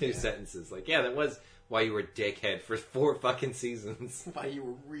character in 2 sentences. Like, that was why you were dickhead for 4 fucking seasons. Why you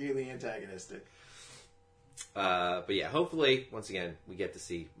were really antagonistic. But yeah, hopefully, once again, we get to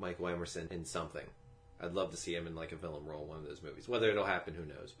see Michael Emerson in something. I'd love to see him in, like, a villain role in one of those movies. Whether it'll happen, who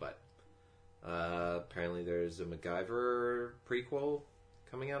knows. But apparently there's a MacGyver prequel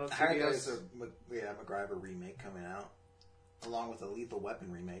coming out on CBS. I heard there's a MacGyver remake coming out. Along with a Lethal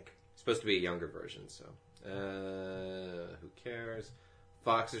Weapon remake. Supposed to be a younger version, so who cares?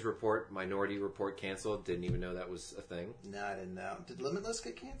 Fox's Minority Report canceled. Didn't even know that was a thing. No, I didn't know. Did Limitless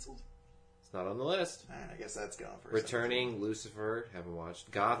get canceled? It's not on the list. I guess that's going for Returning, Lucifer, haven't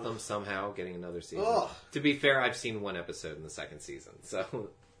watched. Gotham somehow getting another season. Ugh. To be fair, I've seen 1 episode in the 2nd season, so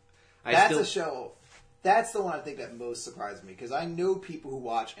a show. That's the one I think that most surprised me, because I know people who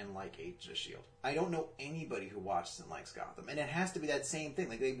watch and like Agents of S.H.I.E.L.D. I don't know anybody who watches and likes Gotham. And it has to be that same thing.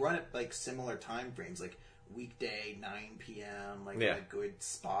 Like, they run it, like, similar time frames, like, weekday, 9 p.m., like, a good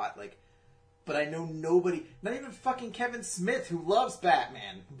spot, like... But I know nobody, not even fucking Kevin Smith, who loves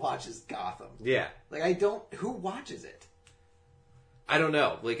Batman, watches Gotham. Yeah. Like, who watches it? I don't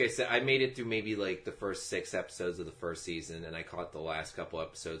know. Like I said, I made it through maybe like the first 6 episodes of the first season, and I caught the last couple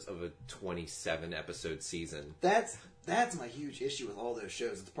episodes of a 27 episode season. That's my huge issue with all those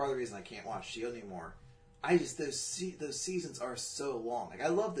shows. It's part of the reason I can't watch S.H.I.E.L.D. anymore. Those seasons are so long. Like, I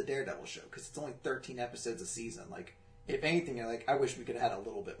love the Daredevil show because it's only 13 episodes a season. Like, if anything, you're like, I wish we could have had a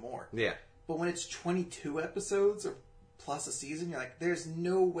little bit more. Yeah. But when it's 22 episodes or plus a season, you're like, there's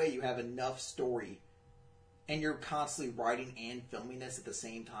no way you have enough story. And you're constantly writing and filming this at the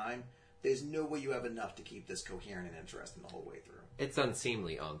same time. There's no way you have enough to keep this coherent and interesting the whole way through. It's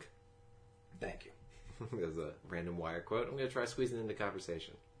unseemly, Unk. Thank you. There's a random wire quote. I'm going to try squeezing it into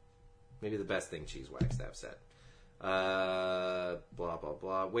conversation. Maybe the best thing Cheese Wax to have said. Blah, blah,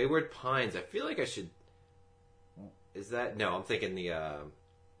 blah. Wayward Pines. I feel like I should... Is that... No, I'm thinking the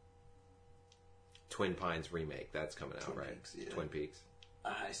Twin Pines remake. That's coming out, right? Peaks, yeah. Twin Peaks.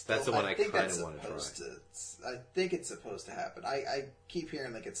 That's the one I kind of want to try. I think it's supposed to happen. I keep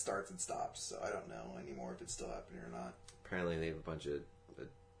hearing like it starts and stops, so I don't know anymore if it's still happening or not. Apparently they have a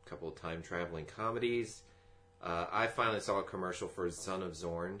couple of time traveling comedies. I finally saw a commercial for Son of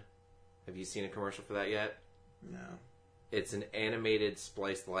Zorn. Have you seen a commercial for that yet? No. It's an animated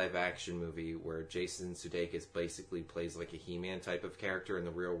spliced live action movie where Jason Sudeikis basically plays like a He-Man type of character in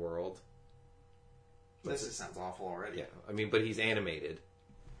the real world. This just sounds awful already. Yeah, I mean, but he's animated.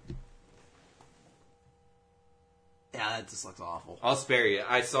 Yeah, that just looks awful. I'll spare you.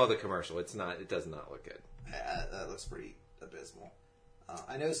 I saw the commercial. It does not look good. That looks pretty abysmal.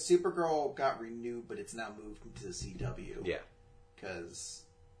 I know Supergirl got renewed, but it's now moved into the CW. Yeah. Because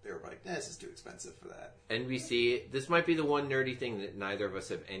they were like, this is too expensive for that. NBC, this might be the one nerdy thing that neither of us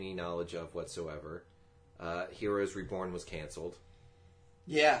have any knowledge of whatsoever. Heroes Reborn was canceled.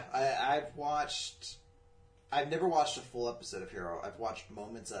 Yeah, I've never watched a full episode of Hero. I've watched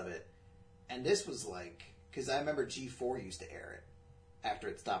moments of it. And this was like... Because I remember G4 used to air it after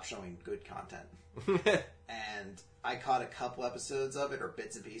it stopped showing good content. And I caught a couple episodes of it, or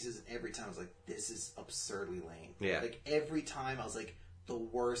bits and pieces, and every time I was like, this is absurdly lame. Yeah. Like, every time I was like, the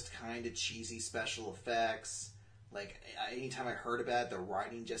worst kind of cheesy special effects. Like, anytime I heard about it, the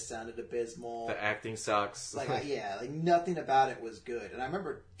writing just sounded abysmal. The acting sucks. Like, nothing about it was good. And I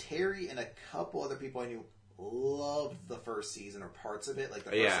remember Terry and a couple other people I knew loved the first season or parts of it, like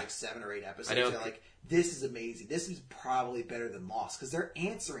the first 7 or 8 episodes. They're like, this is amazing. This is probably better than Lost because they're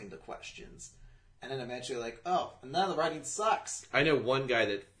answering the questions. And then eventually, like, oh, and now the writing sucks. I know one guy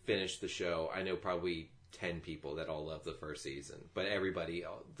that finished the show. I know probably 10 people that all loved the first season, but everybody,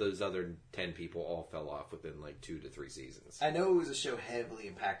 those other 10 people, all fell off within like 2 to 3 seasons. I know it was a show heavily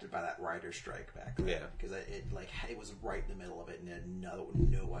impacted by that writer's strike back then. Yeah, because it was right in the middle of it and it had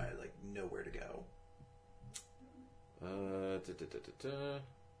nowhere to go.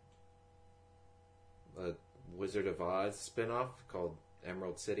 A Wizard of Oz spinoff called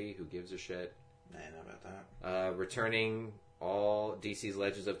Emerald City. Who gives a shit? I know about that. Returning all DC's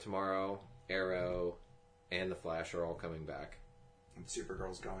Legends of Tomorrow, Arrow, and The Flash are all coming back. And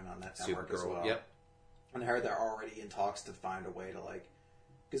Supergirl's going on that network as Supergirl, well. yep. And I heard they're already in talks to find a way to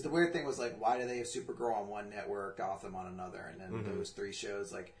because the weird thing was why do they have Supergirl on one network, Gotham on another, and then those 3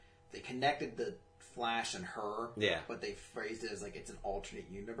 shows they connected the Flash and her, but they phrased it as it's an alternate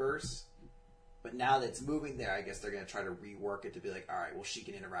universe. But now that it's moving there, I guess they're going to try to rework it to be all right, well, she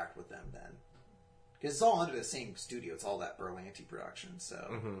can interact with them then. Because it's all under the same studio. It's all that Berlanti production,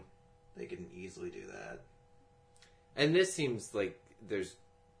 so they can easily do that. And this seems like there's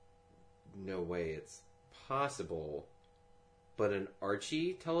no way it's possible, but an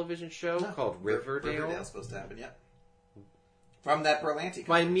Archie television show called Riverdale? Riverdale's supposed to happen, yep. From that Berlanti company.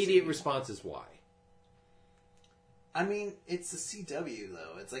 My immediate response is why? I mean, it's the CW,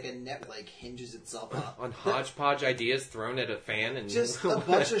 though. It's like a net, hinges itself on hodgepodge ideas thrown at a fan and... Just a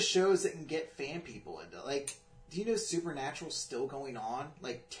bunch of shows that can get fan people into. Do you know Supernatural's still going on?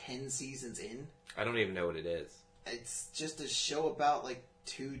 10 seasons in? I don't even know what it is. It's just a show about,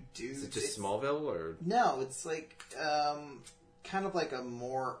 2 dudes. Is it just Smallville, or...? No, it's, kind of a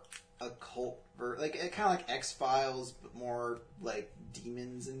more occult... kind of like X-Files, but more,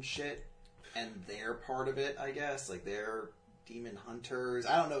 demons and shit. And they're part of it, I guess. They're demon hunters.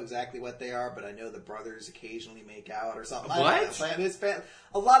 I don't know exactly what they are, but I know the brothers occasionally make out or something. What?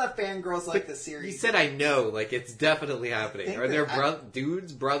 A lot of fangirls like the series. You said I know. It's definitely happening. Are there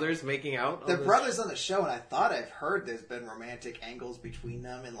brothers making out? They're brothers on the show, and I thought I've heard there's been romantic angles between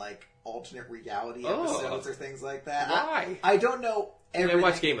them in, alternate reality episodes or things like that. Why? I don't know everything. I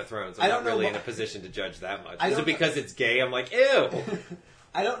watch Game of Thrones. I'm not really in a position to judge that much. Is it because it's gay? I'm ew!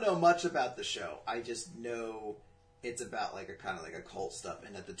 I don't know much about the show. I just know it's about a kind of occult stuff,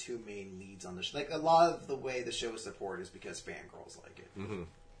 and that the 2 main leads on the show, a lot of the way the show is supported is because fangirls like it,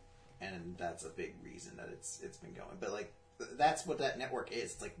 and that's a big reason that it's been going. But that's what that network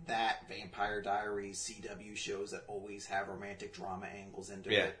is. It's that Vampire Diaries, CW shows that always have romantic drama angles into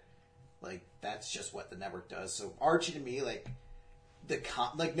it. That's just what the network does. So Archie to me,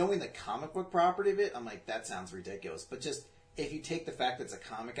 knowing the comic book property of it, I'm that sounds ridiculous, but just. If you take the fact that it's a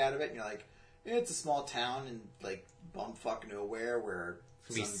comic out of it, and you're it's a small town in bumfuck nowhere where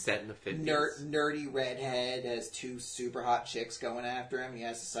some set in the 50s. Nerdy redhead has 2 super hot chicks going after him. He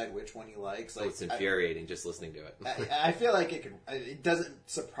has to decide which one he likes. It's infuriating just listening to it. I feel like it could. It doesn't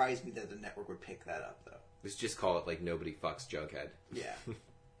surprise me that the network would pick that up, though. Let's just call it Nobody Fucks Jughead. Yeah,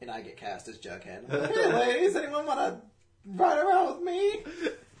 and I get cast as Jughead. Hey, ladies, anyone want to ride around with me?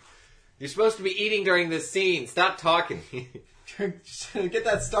 You're supposed to be eating during this scene. Stop talking. Get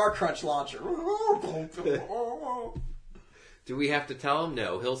that Star Crunch launcher. Do we have to tell him?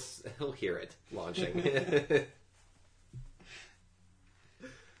 No, he'll hear it launching.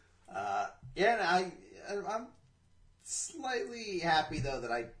 And I'm slightly happy though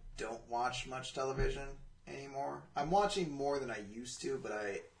that I don't watch much television anymore. I'm watching more than I used to, but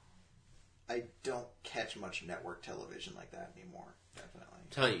I don't catch much network television like that anymore. Definitely. I'm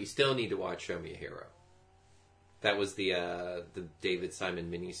telling you still need to watch Show Me a Hero. That was the David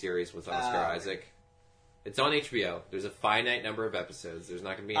Simon miniseries with Oscar Isaac. It's on HBO. There's a finite number of episodes. There's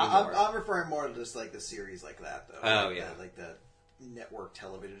not going to be any more. I'm referring more to just the series like that, though. Oh, yeah. The network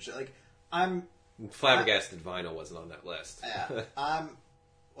television show. I'm... Flabbergasted Vinyl wasn't on that list. Yeah.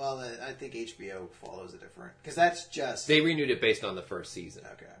 I think HBO follows a different... Because that's just... They renewed it based on the first season.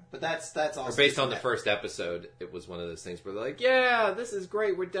 Okay. But that's also... Or based on the first episode, it was one of those things where they're yeah, this is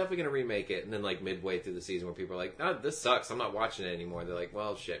great, we're definitely going to remake it. And then midway through the season where people are no, this sucks, I'm not watching it anymore. They're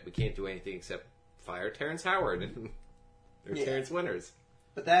well, shit, we can't do anything except fire Terrence Howard or Terrence Winters.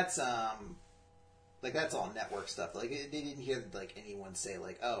 But that's, that's all network stuff. They didn't hear, anyone say,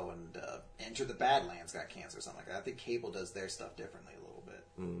 Enter the Badlands got canceled or something like that. I think cable does their stuff differently a little bit.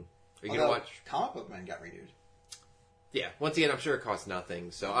 Mm. Are you going to watch... Comic Book Man got renewed. Yeah, once again, I'm sure it costs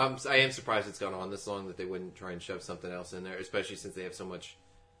nothing. So I am surprised it's gone on this long that they wouldn't try and shove something else in there, especially since they have so much.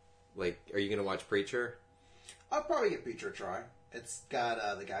 Are you going to watch Preacher? I'll probably give Preacher a try. It's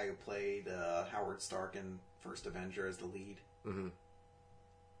got the guy who played Howard Stark in First Avenger as the lead. Mm-hmm.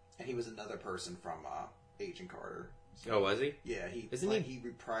 And he was another person from Agent Carter. So, was he? Yeah, he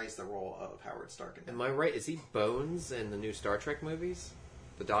reprised the role of Howard Stark. Am I right? Is he Bones in the new Star Trek movies?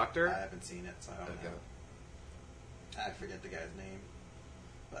 The Doctor? I haven't seen it, so I don't know. I forget the guy's name.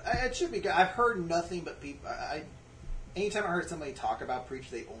 But it should be good. I've heard nothing but people... anytime I heard somebody talk about Preach,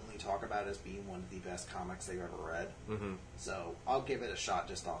 they only talk about it as being one of the best comics they've ever read. Mm-hmm. So I'll give it a shot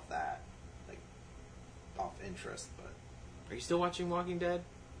just off that. Like, off interest, but... Are you still watching Walking Dead?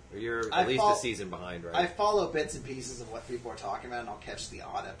 Or you're at least a season behind, right? I follow bits and pieces of what people are talking about, and I'll catch the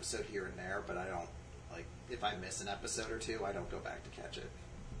odd episode here and there, but I don't... Like, if I miss an episode or two, I don't go back to catch it.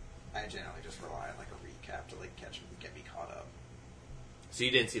 I generally just rely on, like, a recap to, like, get me caught up. So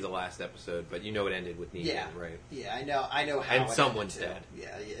you didn't see the last episode, but you know it ended with Negan, right? Yeah, I know how and it someone's ended, dead.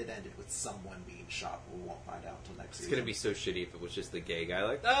 Yeah, it ended with someone being shot, but we won't find out until next It's season. going to be so shitty if it was just the gay guy,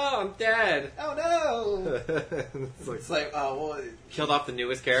 like, oh, I'm dead! Oh, no! it's like, oh, well... killed off the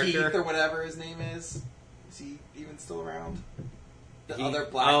newest character? Keith, or whatever his name is. Is he even still around? The other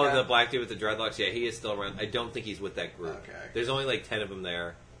black guy? the black dude with the dreadlocks, yeah, he is still around. I don't think he's with that group. Okay. There's only like 10 of them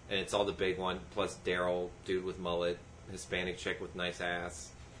there, and it's all the big one, plus Daryl, dude with mullet, Hispanic chick with nice ass.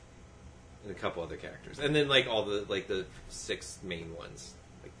 And a couple other characters. And then, like, all the, like, the 6 main ones.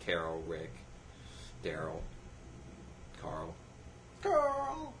 Like, Carol, Rick, Daryl, Carl.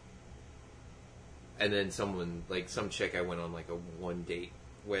 And then someone, like, some chick I went on, like, a one date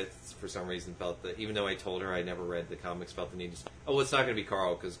with, for some reason, felt that, even though I told her I never read the comics, felt the need to... Oh, well, it's not going to be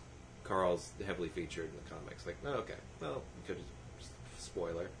Carl, because Carl's heavily featured in the comics. Like, oh, okay. Well, you could have...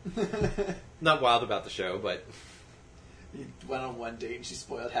 Spoiler. Not wild about the show, but... You went on one date and she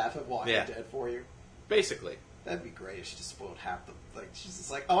spoiled half of Walking Dead for you. Basically. That'd be great if she just spoiled half the... Like, she's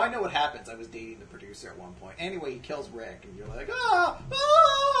just like, oh, I know what happens. I was dating the producer at one point. Anyway, he kills Rick, and you're like, oh!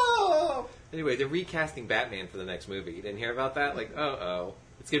 Anyway, they're recasting Batman for the next movie. You didn't hear about that? Like, uh-oh.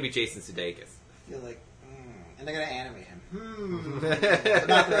 It's going to be Jason Sudeikis. I feel like, and they're going to animate him. But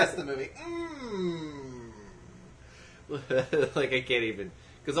not the rest of the movie. Like, I can't even...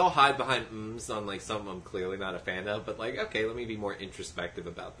 Because I'll hide behind on, like, something I'm clearly not a fan of, but, like, okay, let me be more introspective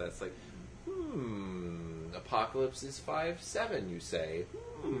about this. Like, Apocalypse is 5'7", you say.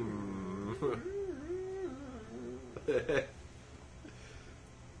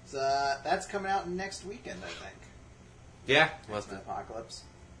 So, that's coming out next weekend, I think. Yeah. Apocalypse.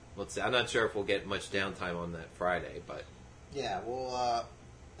 Let's see. I'm not sure if we'll get much downtime on that Friday, but... Yeah, well,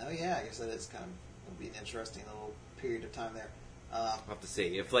 oh yeah, I guess that is kind of... It'll be an interesting little period of time there. I'll have to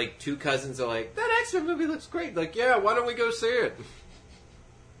see. If, like, 2 cousins are like, that X-Men movie looks great. Like, yeah, why don't we go see it?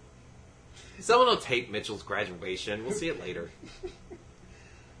 Someone will tape Mitchell's graduation. We'll see it later.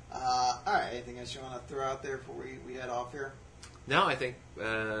 Alright, anything else you want to throw out there before we head off here? No, I think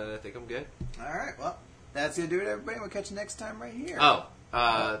I'm good. Alright, well, that's going to do it, everybody. We'll catch you next time right here. Oh,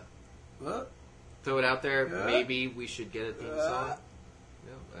 what? Throw it out there. Maybe we should get a theme song.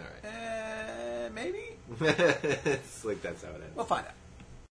 No? Alright. Maybe? It's like that's how it ends. We'll find out.